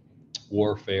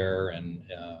warfare and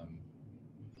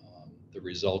the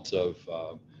results of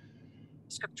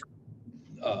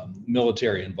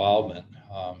military involvement,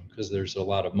 because there's a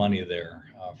lot of money there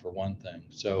for one thing.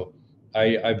 So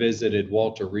I visited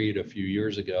Walter Reed a few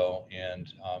years ago,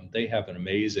 and they have an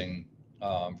amazing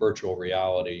virtual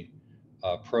reality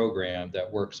program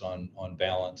that works on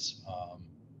balance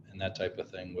and that type of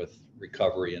thing with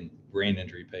recovery and brain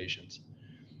injury patients.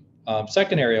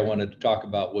 Second area I wanted to talk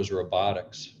about was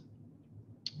robotics.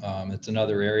 It's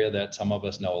another area that some of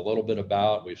us know a little bit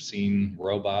about. We've seen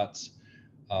robots.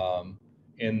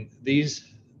 And the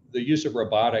use of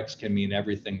robotics can mean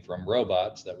everything from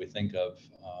robots that we think of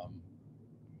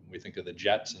the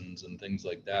Jetsons and things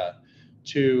like that,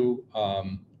 to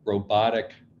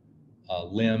robotic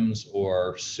limbs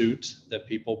or suits that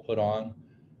people put on.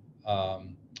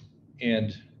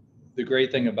 And the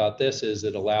great thing about this is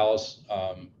it allows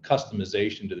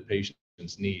customization to the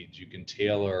patient's needs. You can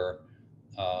tailor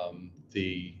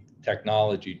the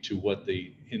technology to what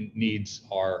the needs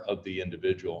are of the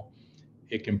individual.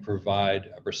 It can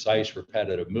provide a precise,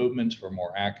 repetitive movements for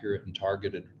more accurate and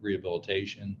targeted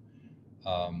rehabilitation.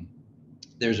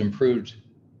 There's improved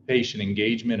patient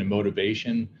engagement and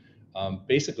motivation,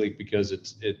 basically because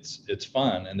it's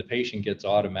fun and the patient gets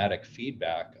automatic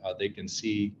feedback. They can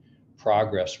see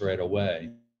progress right away,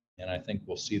 and I think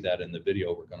we'll see that in the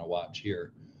video we're going to watch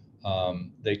here.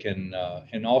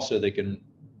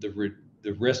 The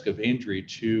the risk of injury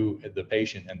to the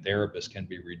patient and therapist can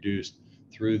be reduced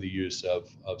through the use of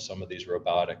some of these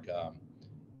robotic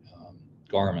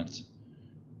garments.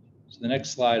 So the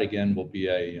next slide again will be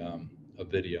a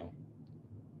video.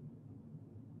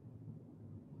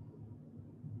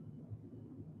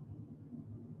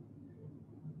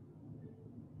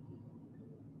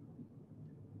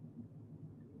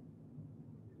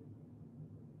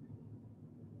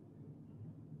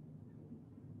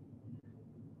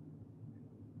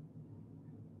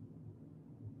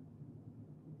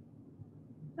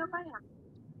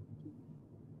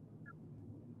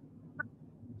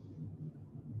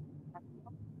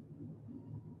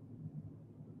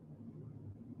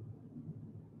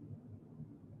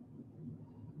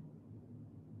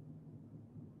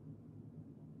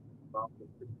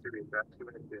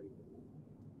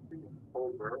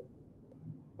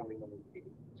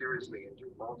 Seriously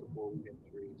injured, multiple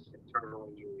injuries, internal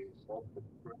injuries, multiple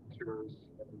fractures,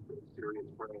 and serious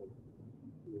brain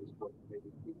is what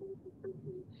maybe people refer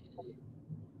to.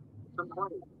 At some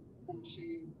point, when she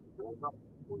woke up,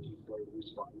 when she started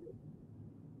responding,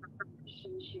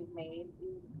 she made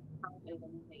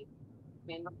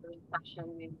in the first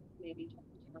session, maybe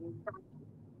 10 seconds,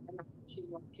 and then she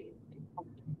went to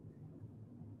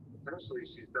essentially,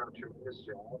 she's done a tremendous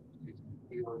job. She's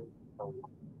healing a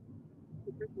lot.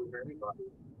 With anybody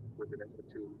with an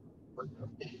attitude like that,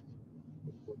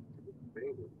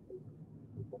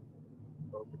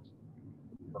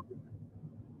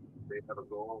 they have a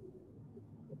goal.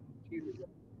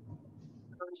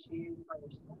 So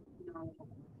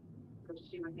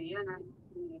she would be in it,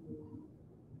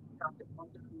 felt it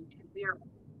wasn't severe.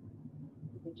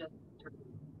 It just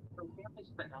so families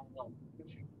spend how long, but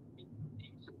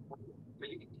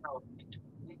you can tell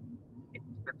it's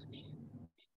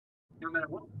no matter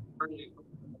what early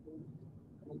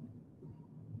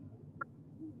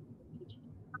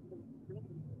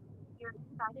you're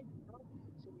excited to go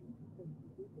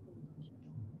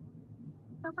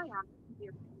so I am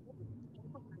here.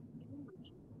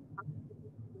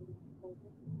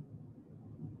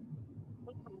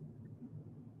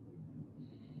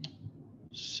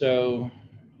 So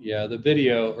yeah, the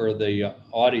video or the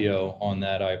audio on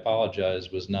that, I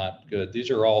apologize, was not good.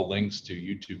 These are all links to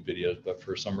YouTube videos, but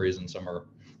for some reason, some are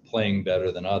playing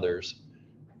better than others.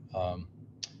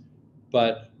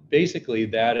 But basically,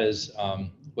 that is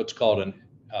what's called an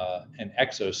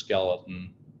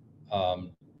exoskeleton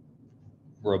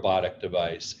robotic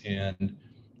device. And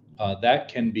that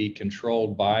can be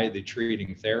controlled by the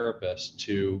treating therapist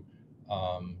to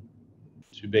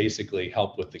basically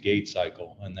help with the gait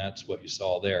cycle. And that's what you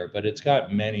saw there. But it's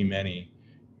got many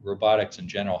robotics in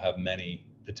general have many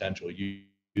potential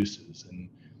uses.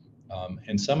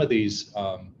 And some of these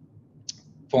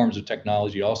forms of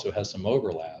technology also has some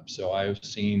overlap. So I've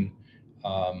seen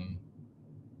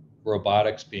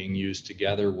robotics being used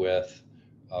together with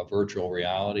virtual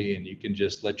reality, and you can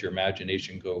just let your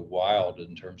imagination go wild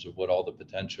in terms of what all the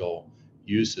potential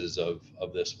uses of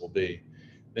this will be.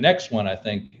 The next one I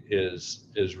think is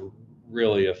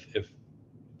really if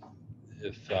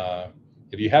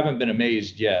you haven't been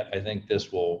amazed yet, I think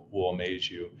this will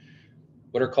amaze you.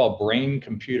 What are called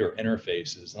brain-computer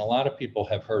interfaces, and a lot of people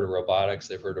have heard of robotics,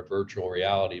 they've heard of virtual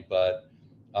reality, but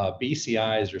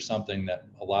BCIs are something that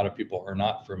a lot of people are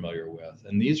not familiar with.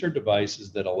 And these are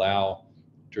devices that allow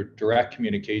direct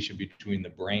communication between the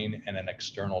brain and an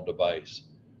external device.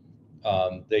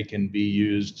 They can be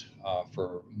used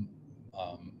for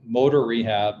motor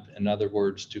rehab, in other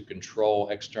words, to control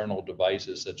external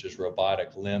devices such as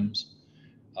robotic limbs.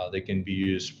 They can be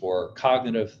used for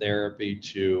cognitive therapy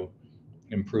to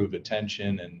improve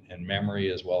attention and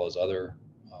memory, as well as other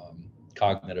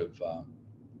cognitive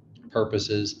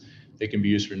purposes. They can be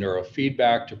used for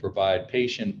neurofeedback to provide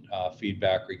patient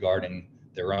feedback regarding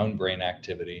their own brain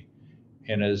activity.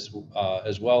 And as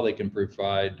well, they can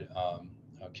provide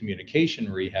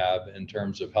communication rehab in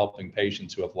terms of helping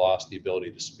patients who have lost the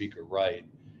ability to speak or write,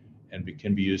 and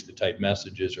can be used to type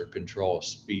messages or control a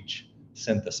speech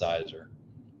synthesizer.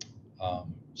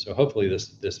 So hopefully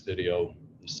this video,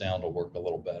 the sound will work a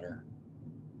little better.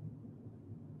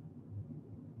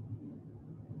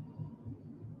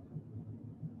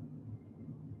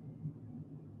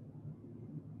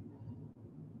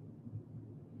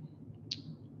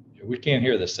 We can't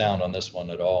hear the sound on this one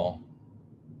at all.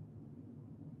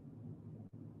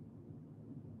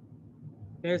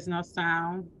 There's no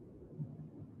sound.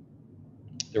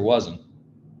 There wasn't.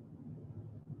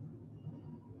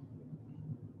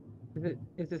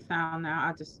 Is it sound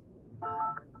now?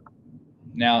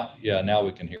 Now, yeah, now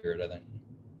we can hear it, I think.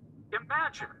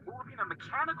 Imagine moving a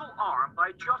mechanical arm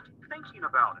by just thinking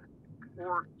about it.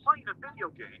 or playing a video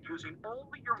game using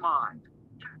only your mind.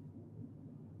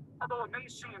 Although it may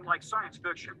seem like science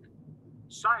fiction,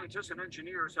 scientists and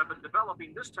engineers have been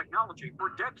developing this technology for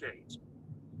decades.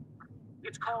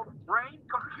 It's called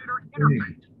brain-computer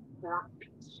interface, or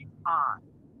BCI.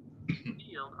 The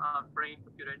field of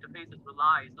brain-computer interfaces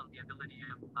relies on the ability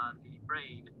of the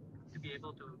brain to be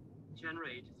able to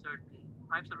generate certain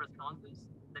types of responses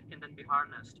that can then be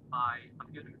harnessed by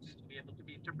computers to be able to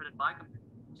be interpreted by computers.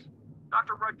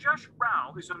 Dr. Rajesh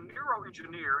Rao is a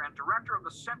neuroengineer and director of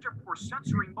the Center for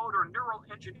Sensory Motor Neural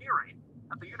Engineering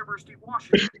at the University of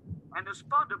Washington and is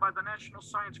funded by the National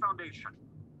Science Foundation.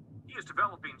 He is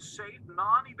developing safe,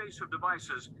 non-invasive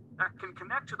devices that can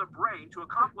connect to the brain to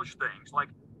accomplish things like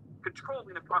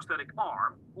controlling a prosthetic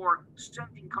arm or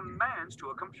sending commands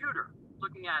to a computer.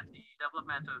 Looking at the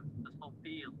development of this whole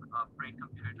field of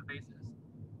brain-computer interfaces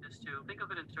is to think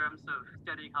of it in terms of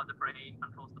studying how the brain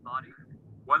controls the body.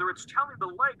 Whether it's telling the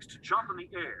legs to jump in the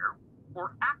air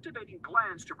or activating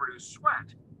glands to produce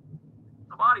sweat,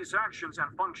 the body's actions and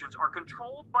functions are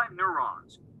controlled by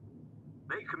neurons.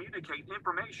 They communicate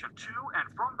information to and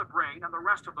from the brain and the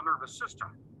rest of the nervous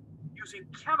system using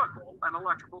chemical and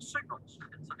electrical signals.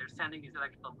 And so they're sending these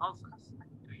electrical pulses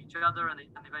to each other and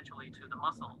eventually to the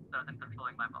muscle that are then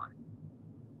controlling my body.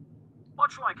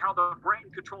 Much like how the brain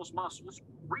controls muscles,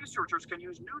 researchers can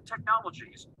use new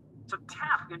technologies to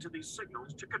tap into these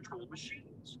signals to control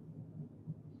machines.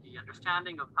 The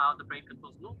understanding of how the brain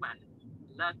controls movement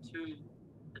led to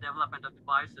the development of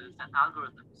devices and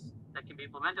algorithms that can be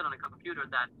implemented on a computer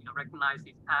that recognize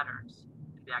these patterns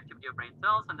in the activity of brain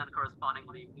cells and then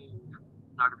correspondingly move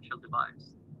an artificial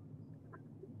device.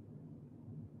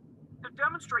 To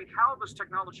demonstrate how this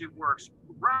technology works,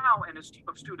 Rao and his team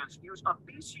of students use a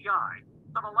BCI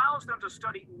that allows them to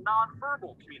study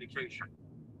nonverbal communication.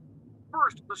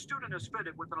 First, the student is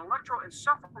fitted with an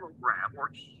electroencephalogram, or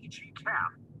EEG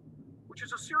cap, which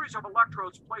is a series of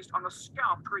electrodes placed on the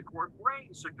scalp to record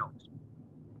brain signals.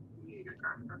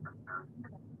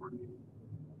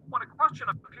 When a question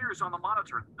appears on the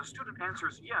monitor, the student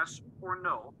answers yes or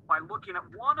no by looking at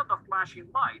one of the flashing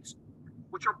lights,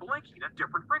 which are blinking at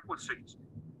different frequencies.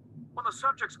 When the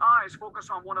subject's eyes focus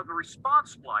on one of the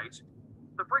response lights,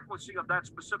 the frequency of that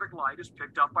specific light is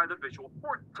picked up by the visual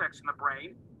cortex in the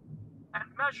brain and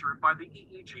measured by the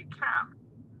EEG cap.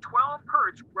 12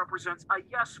 hertz represents a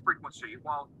yes frequency,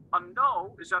 while a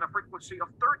no is at a frequency of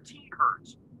 13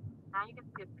 hertz. Now you can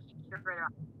see a peak here right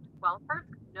around 12 hertz.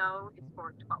 No is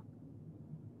for 12.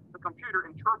 The computer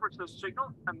interprets this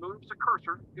signal and moves the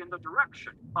cursor in the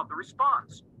direction of the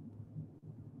response.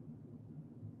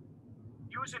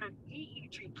 Using an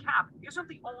EEG cap isn't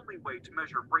the only way to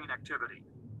measure brain activity.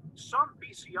 Some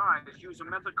BCIs use a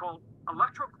method called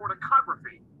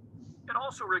electrocorticography. It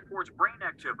also records brain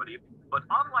activity, but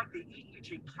unlike the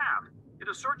EEG cap, it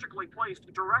is surgically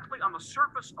placed directly on the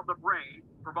surface of the brain,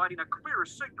 providing a clearer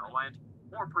signal and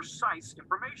more precise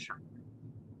information.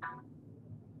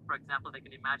 For example, they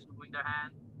can imagine moving their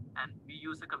hand, and we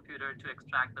use the computer to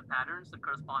extract the patterns that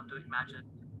correspond to imagined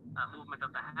movement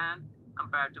of the hand,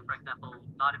 compared to, for example,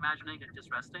 not imagining and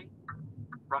just resting.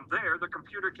 From there, the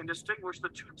computer can distinguish the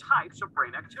two types of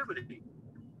brain activity: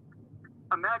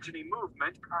 imagining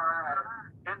movement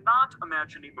and not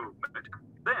imagining movement.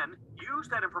 Then use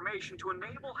that information to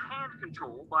enable hand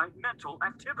control by mental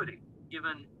activity.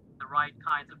 Given the right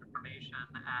kinds of information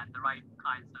and the right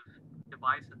kinds of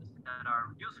devices that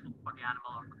are useful for the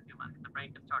animal or for the human, the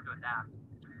brain can start to adapt.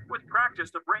 With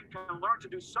practice, the brain can learn to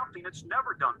do something it's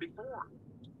never done before,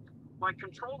 like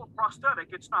control a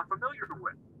prosthetic it's not familiar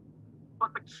with.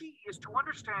 But the key is to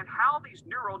understand how these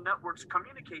neural networks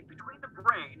communicate between the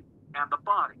brain and the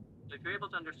body. So if you're able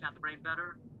to understand the brain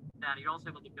better, then you're also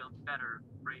able to build better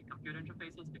brain-computer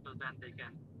interfaces, because then they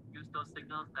can use those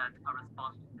signals that are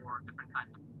responsible for different kinds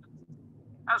of movements.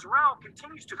 As Rao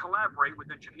continues to collaborate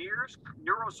with engineers,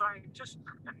 neuroscientists,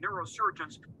 and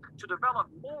neurosurgeons to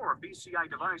develop more BCI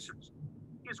devices,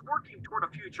 he is working toward a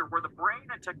future where the brain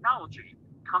and technology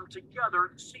come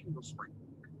together seamlessly.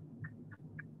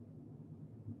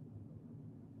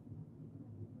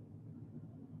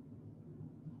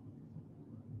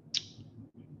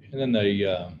 And then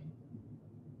the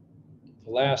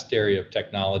last area of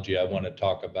technology I want to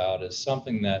talk about is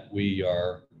something that we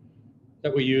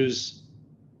use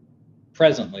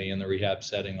presently in the rehab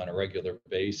setting on a regular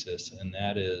basis, and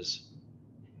that is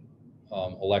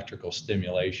electrical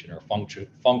stimulation, or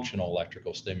functional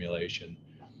electrical stimulation.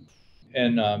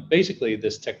 And basically,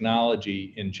 this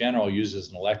technology in general uses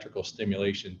an electrical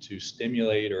stimulation to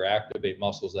stimulate or activate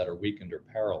muscles that are weakened or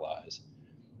paralyzed.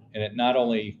 And it not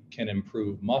only can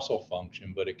improve muscle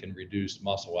function, but it can reduce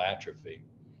muscle atrophy.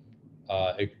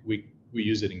 We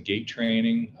use it in gait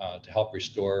training to help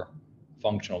restore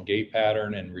functional gait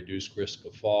pattern and reduce risk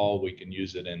of fall. We can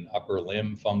use it in upper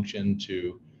limb function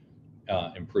to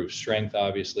improve strength,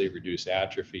 obviously, reduce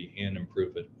atrophy, and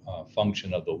improve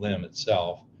function of the limb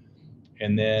itself.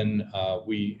 And then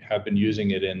we have been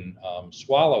using it in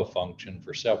swallow function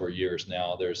for several years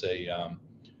now. There's a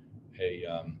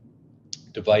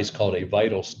device called a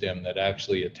vital stim that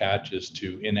actually attaches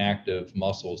to inactive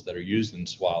muscles that are used in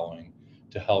swallowing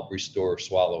to help restore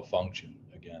swallow function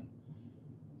again.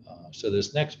 So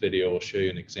this next video will show you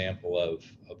an example of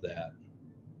that.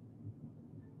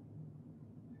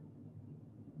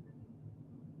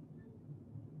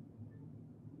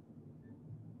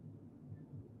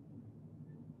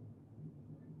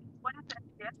 What is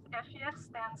FES? FES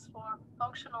stands for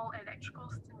Functional Electrical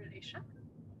Stimulation.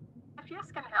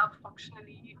 FES can help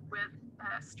functionally with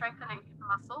strengthening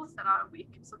muscles that are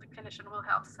weak. So the clinician will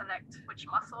help select which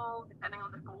muscle, depending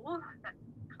on the goal that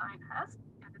the client has.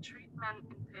 And the treatment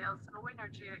entails low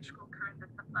energy electrical current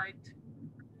that's applied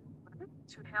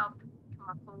to help the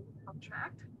muscle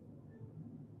contract.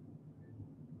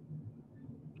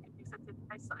 You can use it in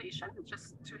isolation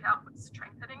just to help with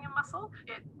strengthening a muscle.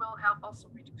 It will help also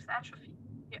reduce atrophy.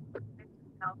 It will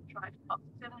help drive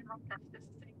positive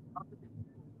neuroplasticity.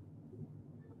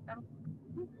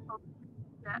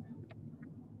 That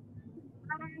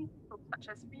patterns, such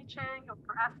as reaching or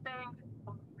grasping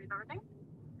or relearning.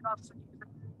 You can also use it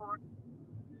for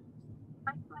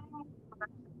cycling,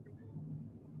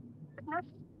 fitness,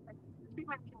 like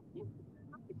treatment can be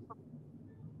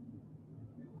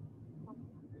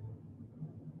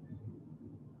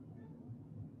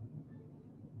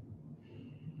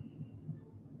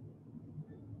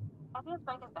FES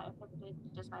bike is benefited to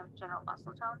just my general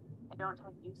muscle tone. I don't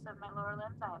have use of my lower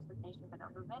limbs. I have sensation but no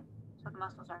movement, so the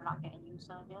muscles are not getting used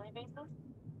on a daily basis.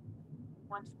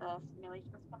 Once the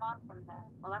stimulations come on from the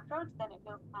electrodes, then it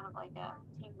feels kind of like a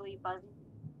tingly, buzzy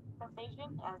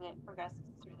sensation as it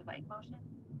progresses through the bike motion.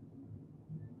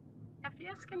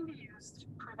 FES can be used to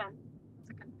prevent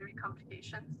secondary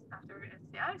complications after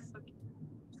SCI, so it's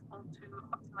useful to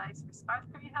optimize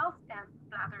respiratory health and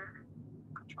bladder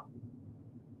control.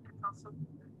 It's also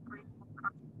great for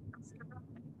cardiovascular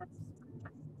benefits, such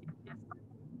as the FES.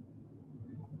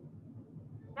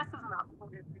 FES is not for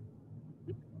everyone.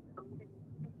 So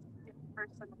if a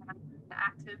person has an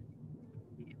active,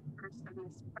 the person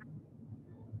is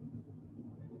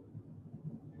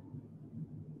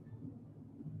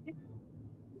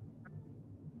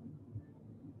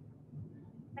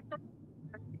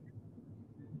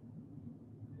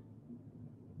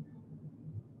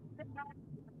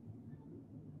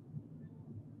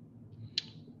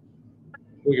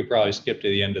We could probably skip to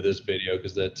the end of this video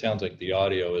because that sounds like the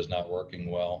audio is not working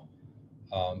well.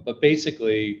 But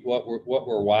basically, what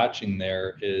we're watching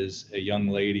there is a young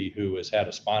lady who has had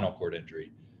a spinal cord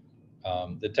injury.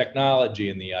 The technology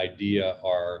and the idea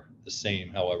are the same,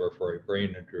 however, for a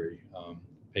brain injury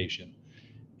patient.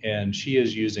 And she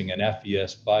is using an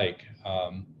FES bike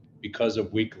because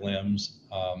of weak limbs.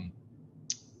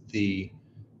 The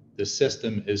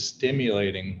system is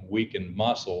stimulating weakened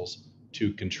muscles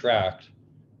to contract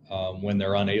when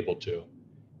they're unable to.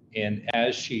 And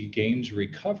as she gains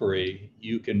recovery,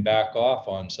 you can back off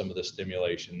on some of the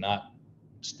stimulation, not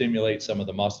stimulate some of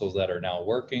the muscles that are now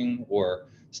working or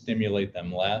stimulate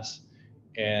them less.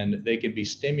 And they can be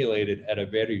stimulated at a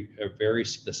very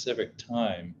specific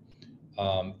time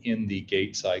in the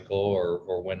gait cycle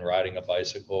or when riding a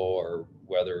bicycle or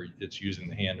whether it's using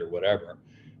the hand or whatever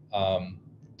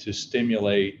to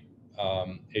stimulate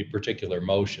a particular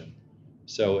motion.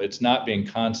 So it's not being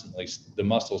constantly, the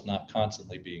muscle's not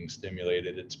constantly being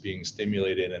stimulated. It's being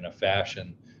stimulated in a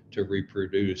fashion to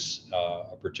reproduce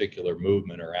a particular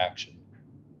movement or action.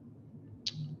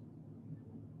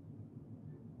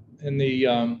 And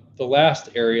the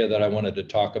last area that I wanted to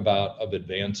talk about of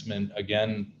advancement,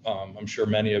 again, I'm sure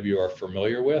many of you are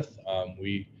familiar with.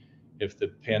 If the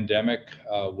pandemic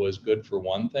was good for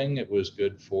one thing, it was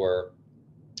good for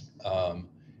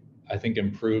I think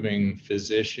improving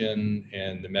physician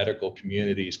and the medical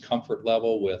community's comfort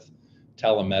level with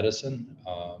telemedicine.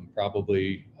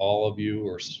 Probably all of you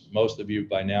or most of you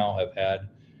by now have had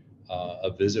a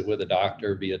visit with a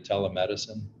doctor via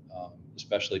telemedicine,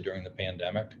 especially during the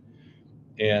pandemic.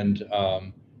 And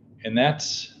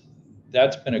that's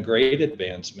been a great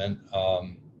advancement.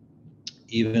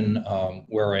 Even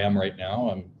where I am right now,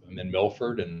 I'm in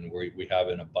Milford, and we have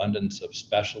an abundance of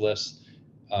specialists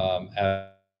at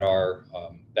our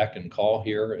beck and call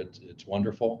here. It's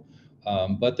wonderful.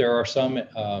 But there are some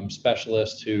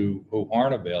specialists who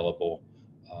aren't available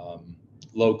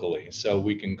locally. So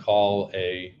we can call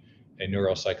a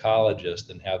neuropsychologist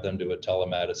and have them do a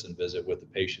telemedicine visit with the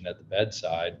patient at the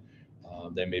bedside.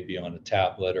 They may be on a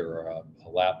tablet or a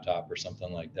laptop or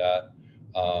something like that.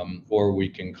 Or we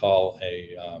can call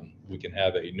we can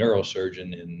have a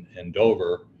neurosurgeon in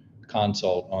Dover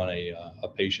consult on a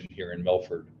patient here in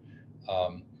Milford.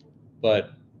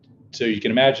 But so you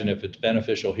can imagine if it's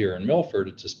beneficial here in Milford,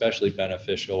 it's especially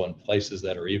beneficial in places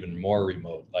that are even more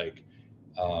remote, like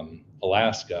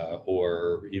Alaska,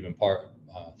 or even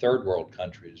third world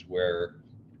countries where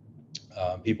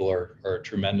people are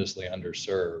tremendously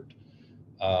underserved.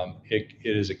 It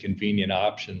is a convenient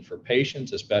option for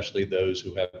patients, especially those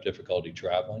who have difficulty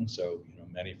traveling. So,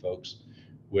 many folks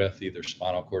with either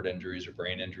spinal cord injuries or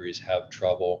brain injuries have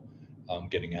trouble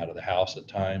getting out of the house at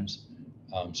times.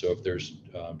 So if there's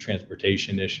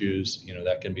transportation issues,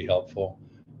 that can be helpful.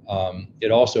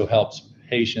 It also helps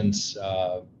patients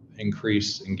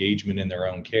increase engagement in their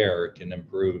own care. It can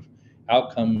improve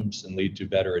outcomes and lead to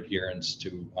better adherence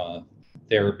to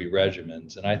therapy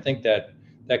regimens. And I think that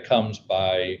comes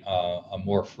by a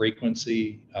more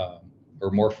frequency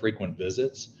or more frequent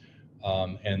visits,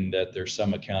 and that there's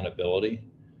some accountability.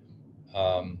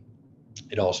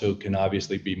 It also can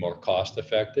obviously be more cost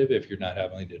effective if you're not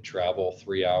having to travel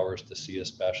 3 hours to see a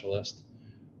specialist.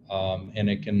 And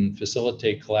it can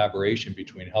facilitate collaboration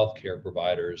between healthcare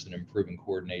providers and improving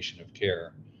coordination of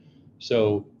care.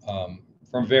 So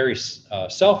from a very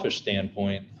selfish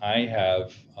standpoint, I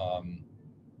have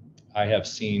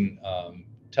seen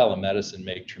telemedicine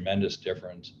make tremendous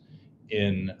difference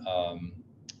in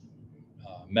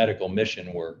medical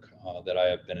mission work that I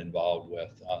have been involved with.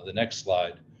 The next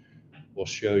slide will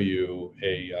show you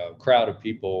a crowd of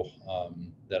people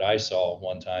that I saw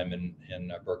one time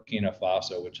in Burkina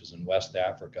Faso, which is in West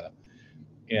Africa.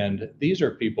 And these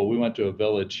are people, we went to a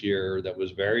village here that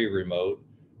was very remote,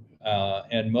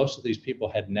 and most of these people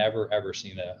had never, ever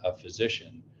seen a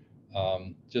physician.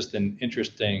 Just an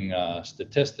interesting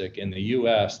statistic, in the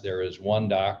US, there is one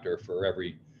doctor for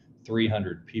every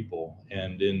 300 people.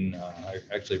 And I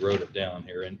actually wrote it down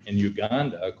here, in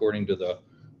Uganda, according to the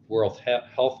World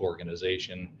Health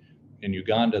Organization, in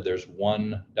Uganda, there's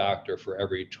one doctor for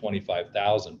every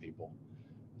 25,000 people.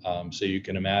 So you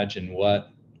can imagine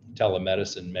what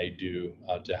telemedicine may do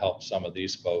to help some of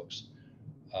these folks.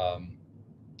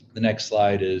 The next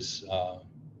slide is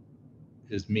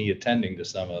me attending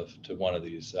to one of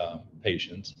these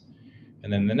patients.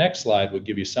 And then the next slide would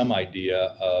give you some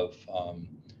idea of,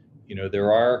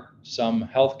 there are some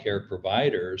healthcare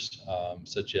providers,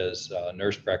 such as a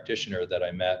nurse practitioner that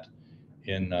I met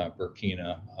in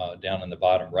Burkina, down in the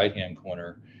bottom right-hand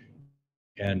corner.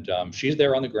 And she's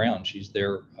there on the ground. She's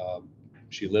there.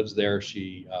 She lives there.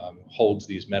 She holds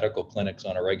these medical clinics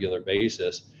on a regular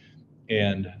basis.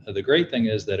 And the great thing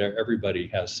is that everybody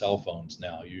has cell phones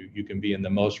now. You can be in the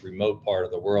most remote part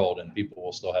of the world and people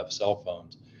will still have cell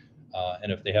phones.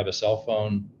 And if they have a cell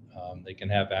phone, they can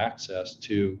have access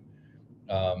to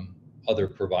other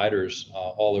providers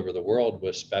all over the world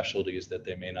with specialties that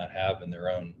they may not have in their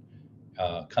own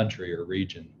country or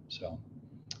region. So,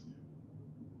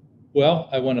 well,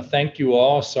 I want to thank you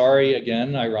all. Sorry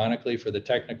again, ironically, for the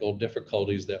technical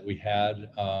difficulties that we had.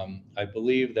 I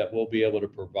believe that we'll be able to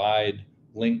provide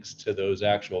links to those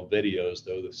actual videos,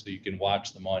 though, so you can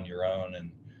watch them on your own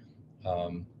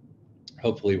and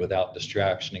hopefully without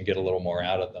distraction and get a little more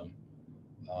out of them.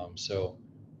 So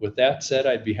with that said,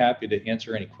 I'd be happy to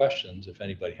answer any questions if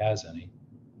anybody has any.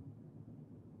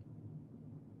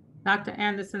 Dr.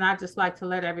 Anderson, I'd just like to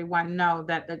let everyone know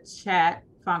that the chat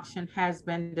function has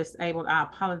been disabled. I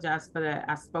apologize for that.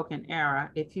 I spoke in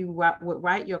error. If you would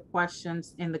write your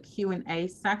questions in the Q&A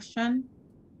section,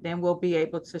 then we'll be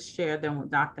able to share them with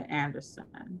Dr.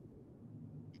 Anderson.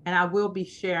 And I will be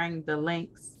sharing the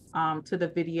links to the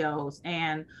videos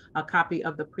and a copy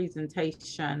of the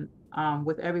presentation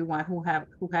with everyone who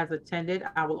has attended.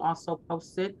 I will also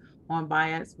post it on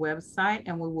BIADE's website,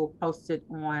 and we will post it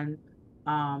on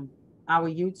our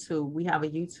YouTube. We have a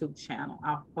YouTube channel.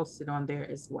 I'll post it on there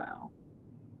as well.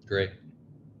 Great.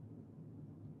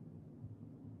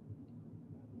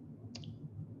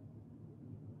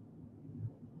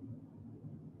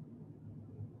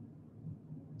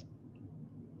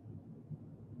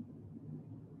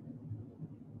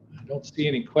 I don't see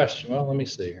any question. Well, let me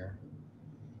see here.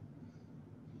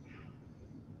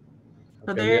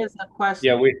 So Okay, there is a question.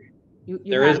 Yeah,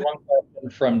 there is one question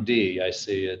from D. I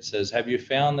see. It says, have you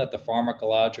found that the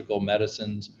pharmacological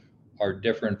medicines are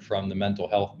different from the mental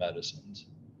health medicines?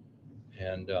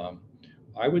 And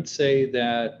I would say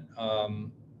that,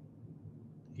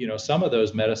 some of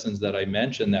those medicines that I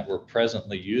mentioned that we're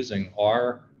presently using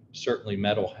are certainly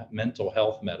mental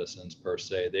health medicines per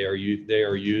se. They are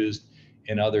used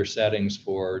in other settings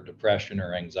for depression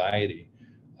or anxiety.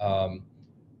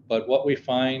 But what we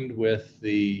find with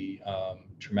the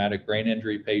traumatic brain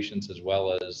injury patients, as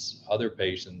well as other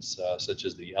patients, such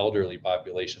as the elderly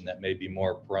population that may be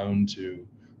more prone to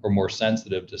or more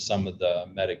sensitive to some of the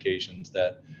medications,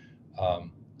 that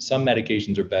some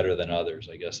medications are better than others,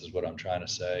 I guess is what I'm trying to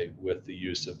say, with the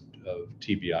use of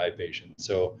TBI patients.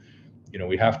 So,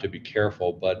 we have to be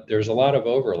careful, but there's a lot of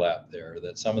overlap there,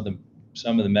 that some of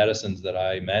the medicines that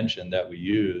I mentioned that we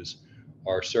use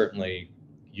are certainly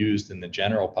used in the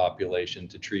general population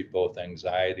to treat both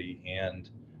anxiety and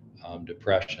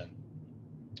depression,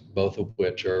 both of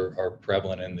which are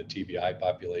prevalent in the TBI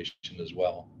population as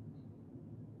well.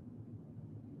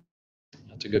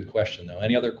 That's a good question, though.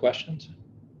 Any other questions?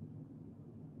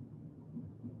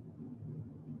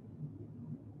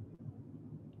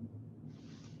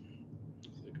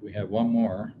 We have one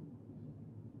more.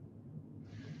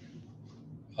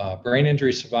 Brain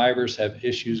injury survivors have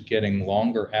issues getting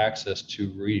longer access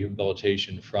to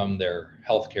rehabilitation from their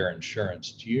healthcare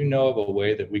insurance. Do you know of a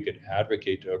way that we could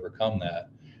advocate to overcome that?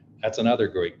 That's another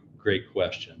great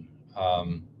question.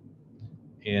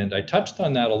 And I touched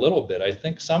on that a little bit. I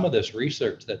think some of this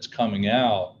research that's coming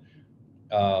out,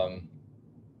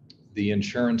 the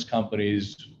insurance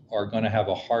companies are going to have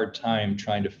a hard time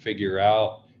trying to figure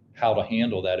out how to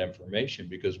handle that information,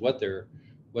 because what they're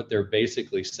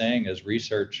basically saying as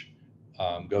research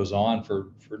goes on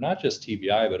for not just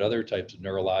TBI, but other types of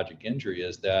neurologic injury,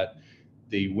 is that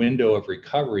the window of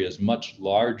recovery is much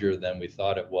larger than we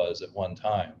thought it was at one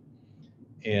time.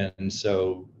 And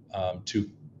so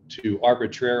to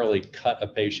arbitrarily cut a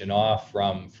patient off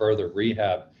from further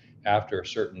rehab after a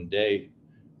certain date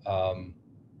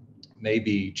may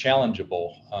be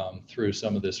challengeable through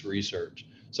some of this research.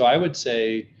 So I would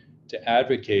say to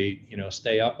advocate,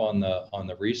 stay up on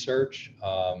the research,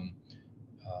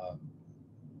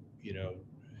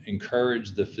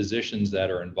 encourage the physicians that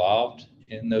are involved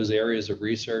in those areas of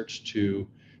research to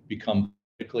become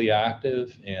politically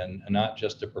active, and not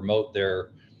just to promote the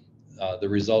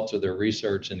results of their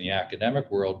research in the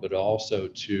academic world, but also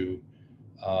to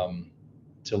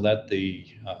let the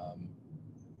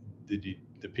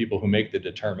people who make the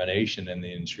determination in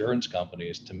the insurance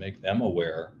companies, to make them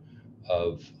aware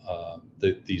of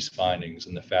these findings,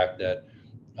 and the fact that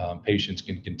patients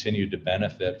can continue to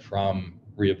benefit from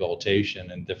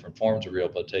rehabilitation and different forms of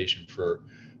rehabilitation for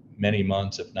many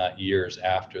months, if not years,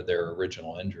 after their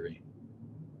original injury.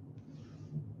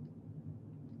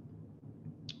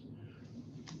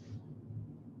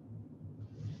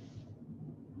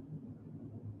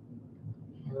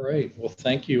 All right. Well,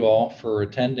 thank you all for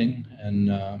attending.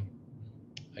 And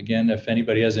again, if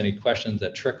anybody has any questions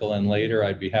that trickle in later,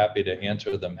 I'd be happy to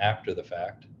answer them after the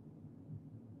fact.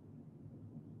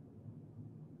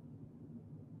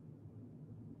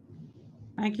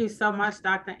 Thank you so much,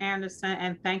 Dr. Anderson,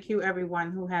 and thank you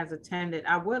everyone who has attended.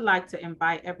 I would like to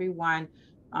invite everyone.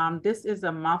 This is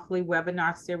a monthly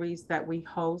webinar series that we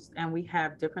host, and we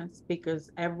have different speakers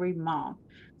every month.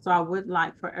 So I would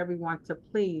like for everyone to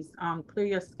please clear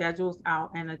your schedules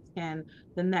out and attend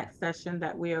the next session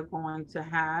that we are going to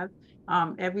have.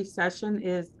 Every session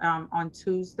is on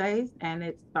Tuesdays, and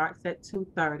it starts at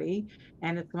 2:30,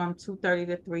 and it's from 2:30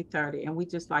 to 3:30. And we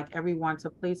just like everyone to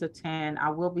please attend. I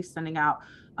will be sending out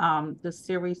the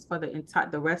series for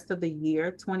the rest of the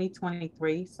year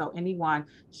 2023. So anyone,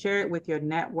 share it with your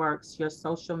networks, your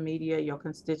social media, your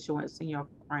constituents, and your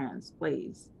friends,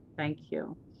 please. Thank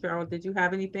you. Cheryl, did you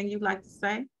have anything you'd like to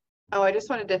say? Oh, I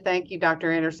just wanted to thank you,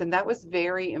 Dr. Anderson. That was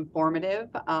very informative.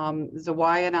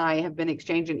 Zawai and I have been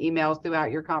exchanging emails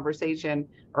throughout your conversation,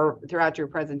 or throughout your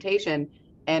presentation.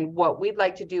 And what we'd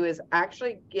like to do is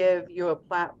actually give you a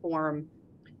platform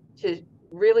to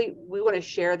really, we want to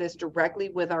share this directly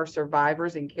with our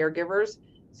survivors and caregivers.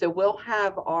 So we'll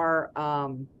have our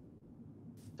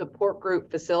support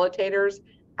group facilitators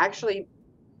actually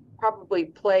probably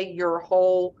play your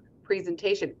whole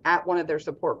presentation at one of their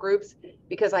support groups,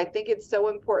 because I think it's so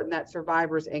important that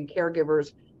survivors and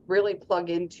caregivers really plug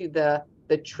into the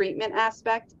treatment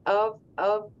aspect of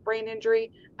brain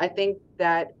injury. I think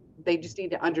that they just need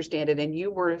to understand it. And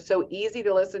you were so easy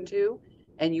to listen to,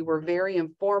 and you were very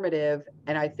informative,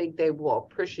 and I think they will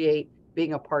appreciate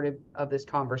being a part of this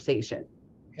conversation.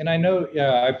 And I know,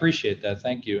 yeah, I appreciate that.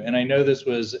 Thank you. And I know this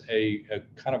was a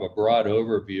kind of a broad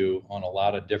overview on a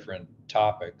lot of different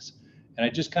topics. And I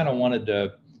just kind of wanted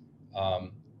to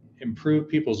improve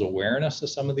people's awareness of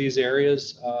some of these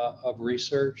areas of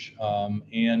research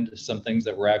and some things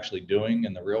that we're actually doing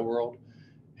in the real world.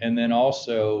 And then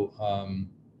also,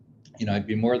 I'd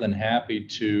be more than happy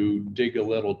to dig a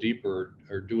little deeper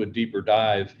or do a deeper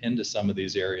dive into some of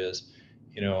these areas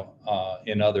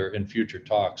in future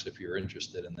talks if you're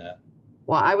interested in that.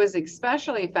 Well, I was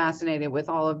especially fascinated with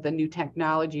all of the new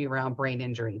technology around brain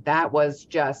injury. That was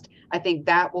just, I think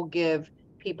that will give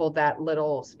people that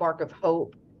little spark of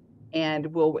hope and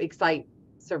will excite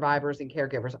survivors and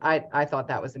caregivers. I thought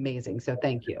that was amazing. So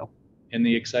thank you. And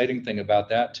the exciting thing about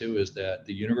that too is that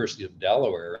the University of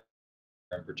Delaware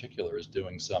in particular is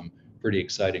doing some pretty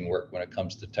exciting work when it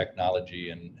comes to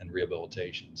technology and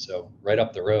rehabilitation. So right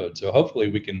up the road. So hopefully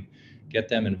we can get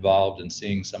them involved in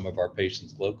seeing some of our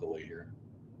patients locally here.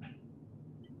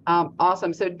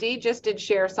 Awesome. So Dee just did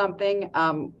share something.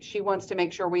 She wants to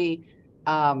make sure we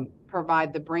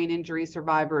provide the brain injury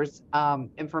survivors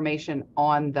information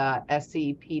on the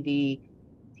SCPD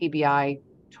TBI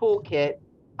toolkit.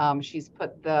 She's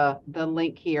put the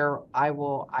link here.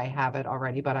 I have it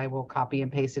already, but I will copy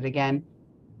and paste it again.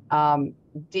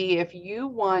 Dee, if you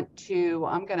want to,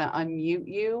 I'm going to unmute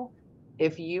you.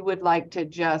 If you would like to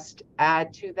just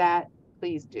add to that,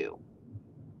 please do.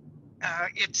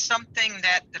 It's something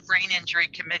that the Brain Injury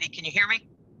Committee, can you hear me?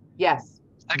 Yes.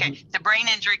 Okay. Mm-hmm. The Brain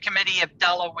Injury Committee of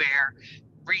Delaware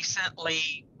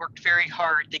recently worked very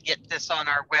hard to get this on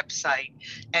our website,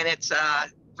 and it's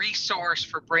a resource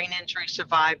for brain injury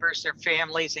survivors, their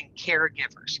families, and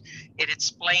caregivers. It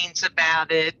explains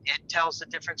about it. It tells the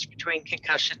difference between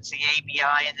concussions, the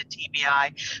ABI and the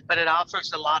TBI, but it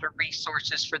offers a lot of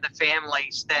resources for the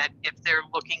families that if they're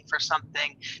looking for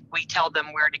something, we tell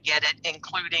them where to get it,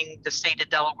 including the state of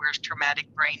Delaware's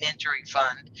Traumatic Brain Injury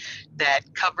Fund that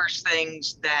covers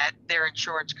things that their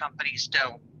insurance companies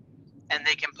don't, and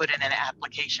they can put in an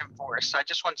application for us. So I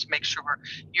just wanted to make sure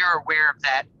you're aware of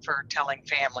that for telling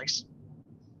families.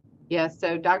 Yes.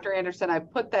 So Dr. Anderson, I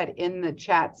put that in the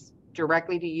chats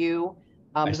directly to you.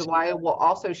 Zawaya will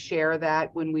also share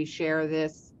that when we share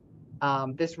this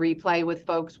replay with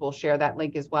folks. We'll share that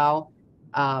link as well.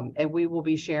 And we will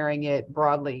be sharing it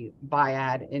broadly.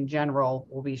 BIADE in general,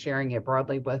 we'll be sharing it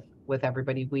broadly with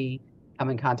everybody we come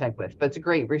in contact with. But it's a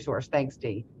great resource. Thanks,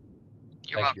 Dee.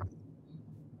 You're welcome.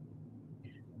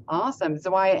 Awesome.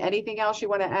 Zawaya, anything else you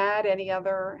want to add? Any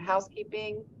other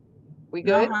housekeeping? We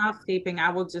good? No housekeeping. I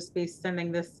will just be sending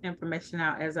this information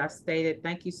out as I stated.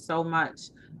 Thank you so much,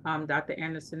 Dr.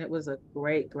 Anderson. It was a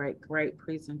great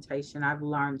presentation. I've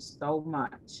learned so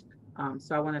much.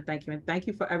 So I want to thank you, and thank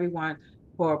you for everyone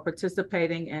for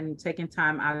participating and taking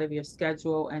time out of your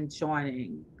schedule and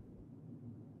joining.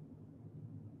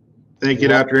 Thank you,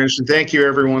 Dr. Anderson. Thank you,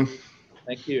 everyone.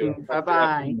 Thank you.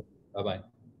 Bye-bye. Bye-bye.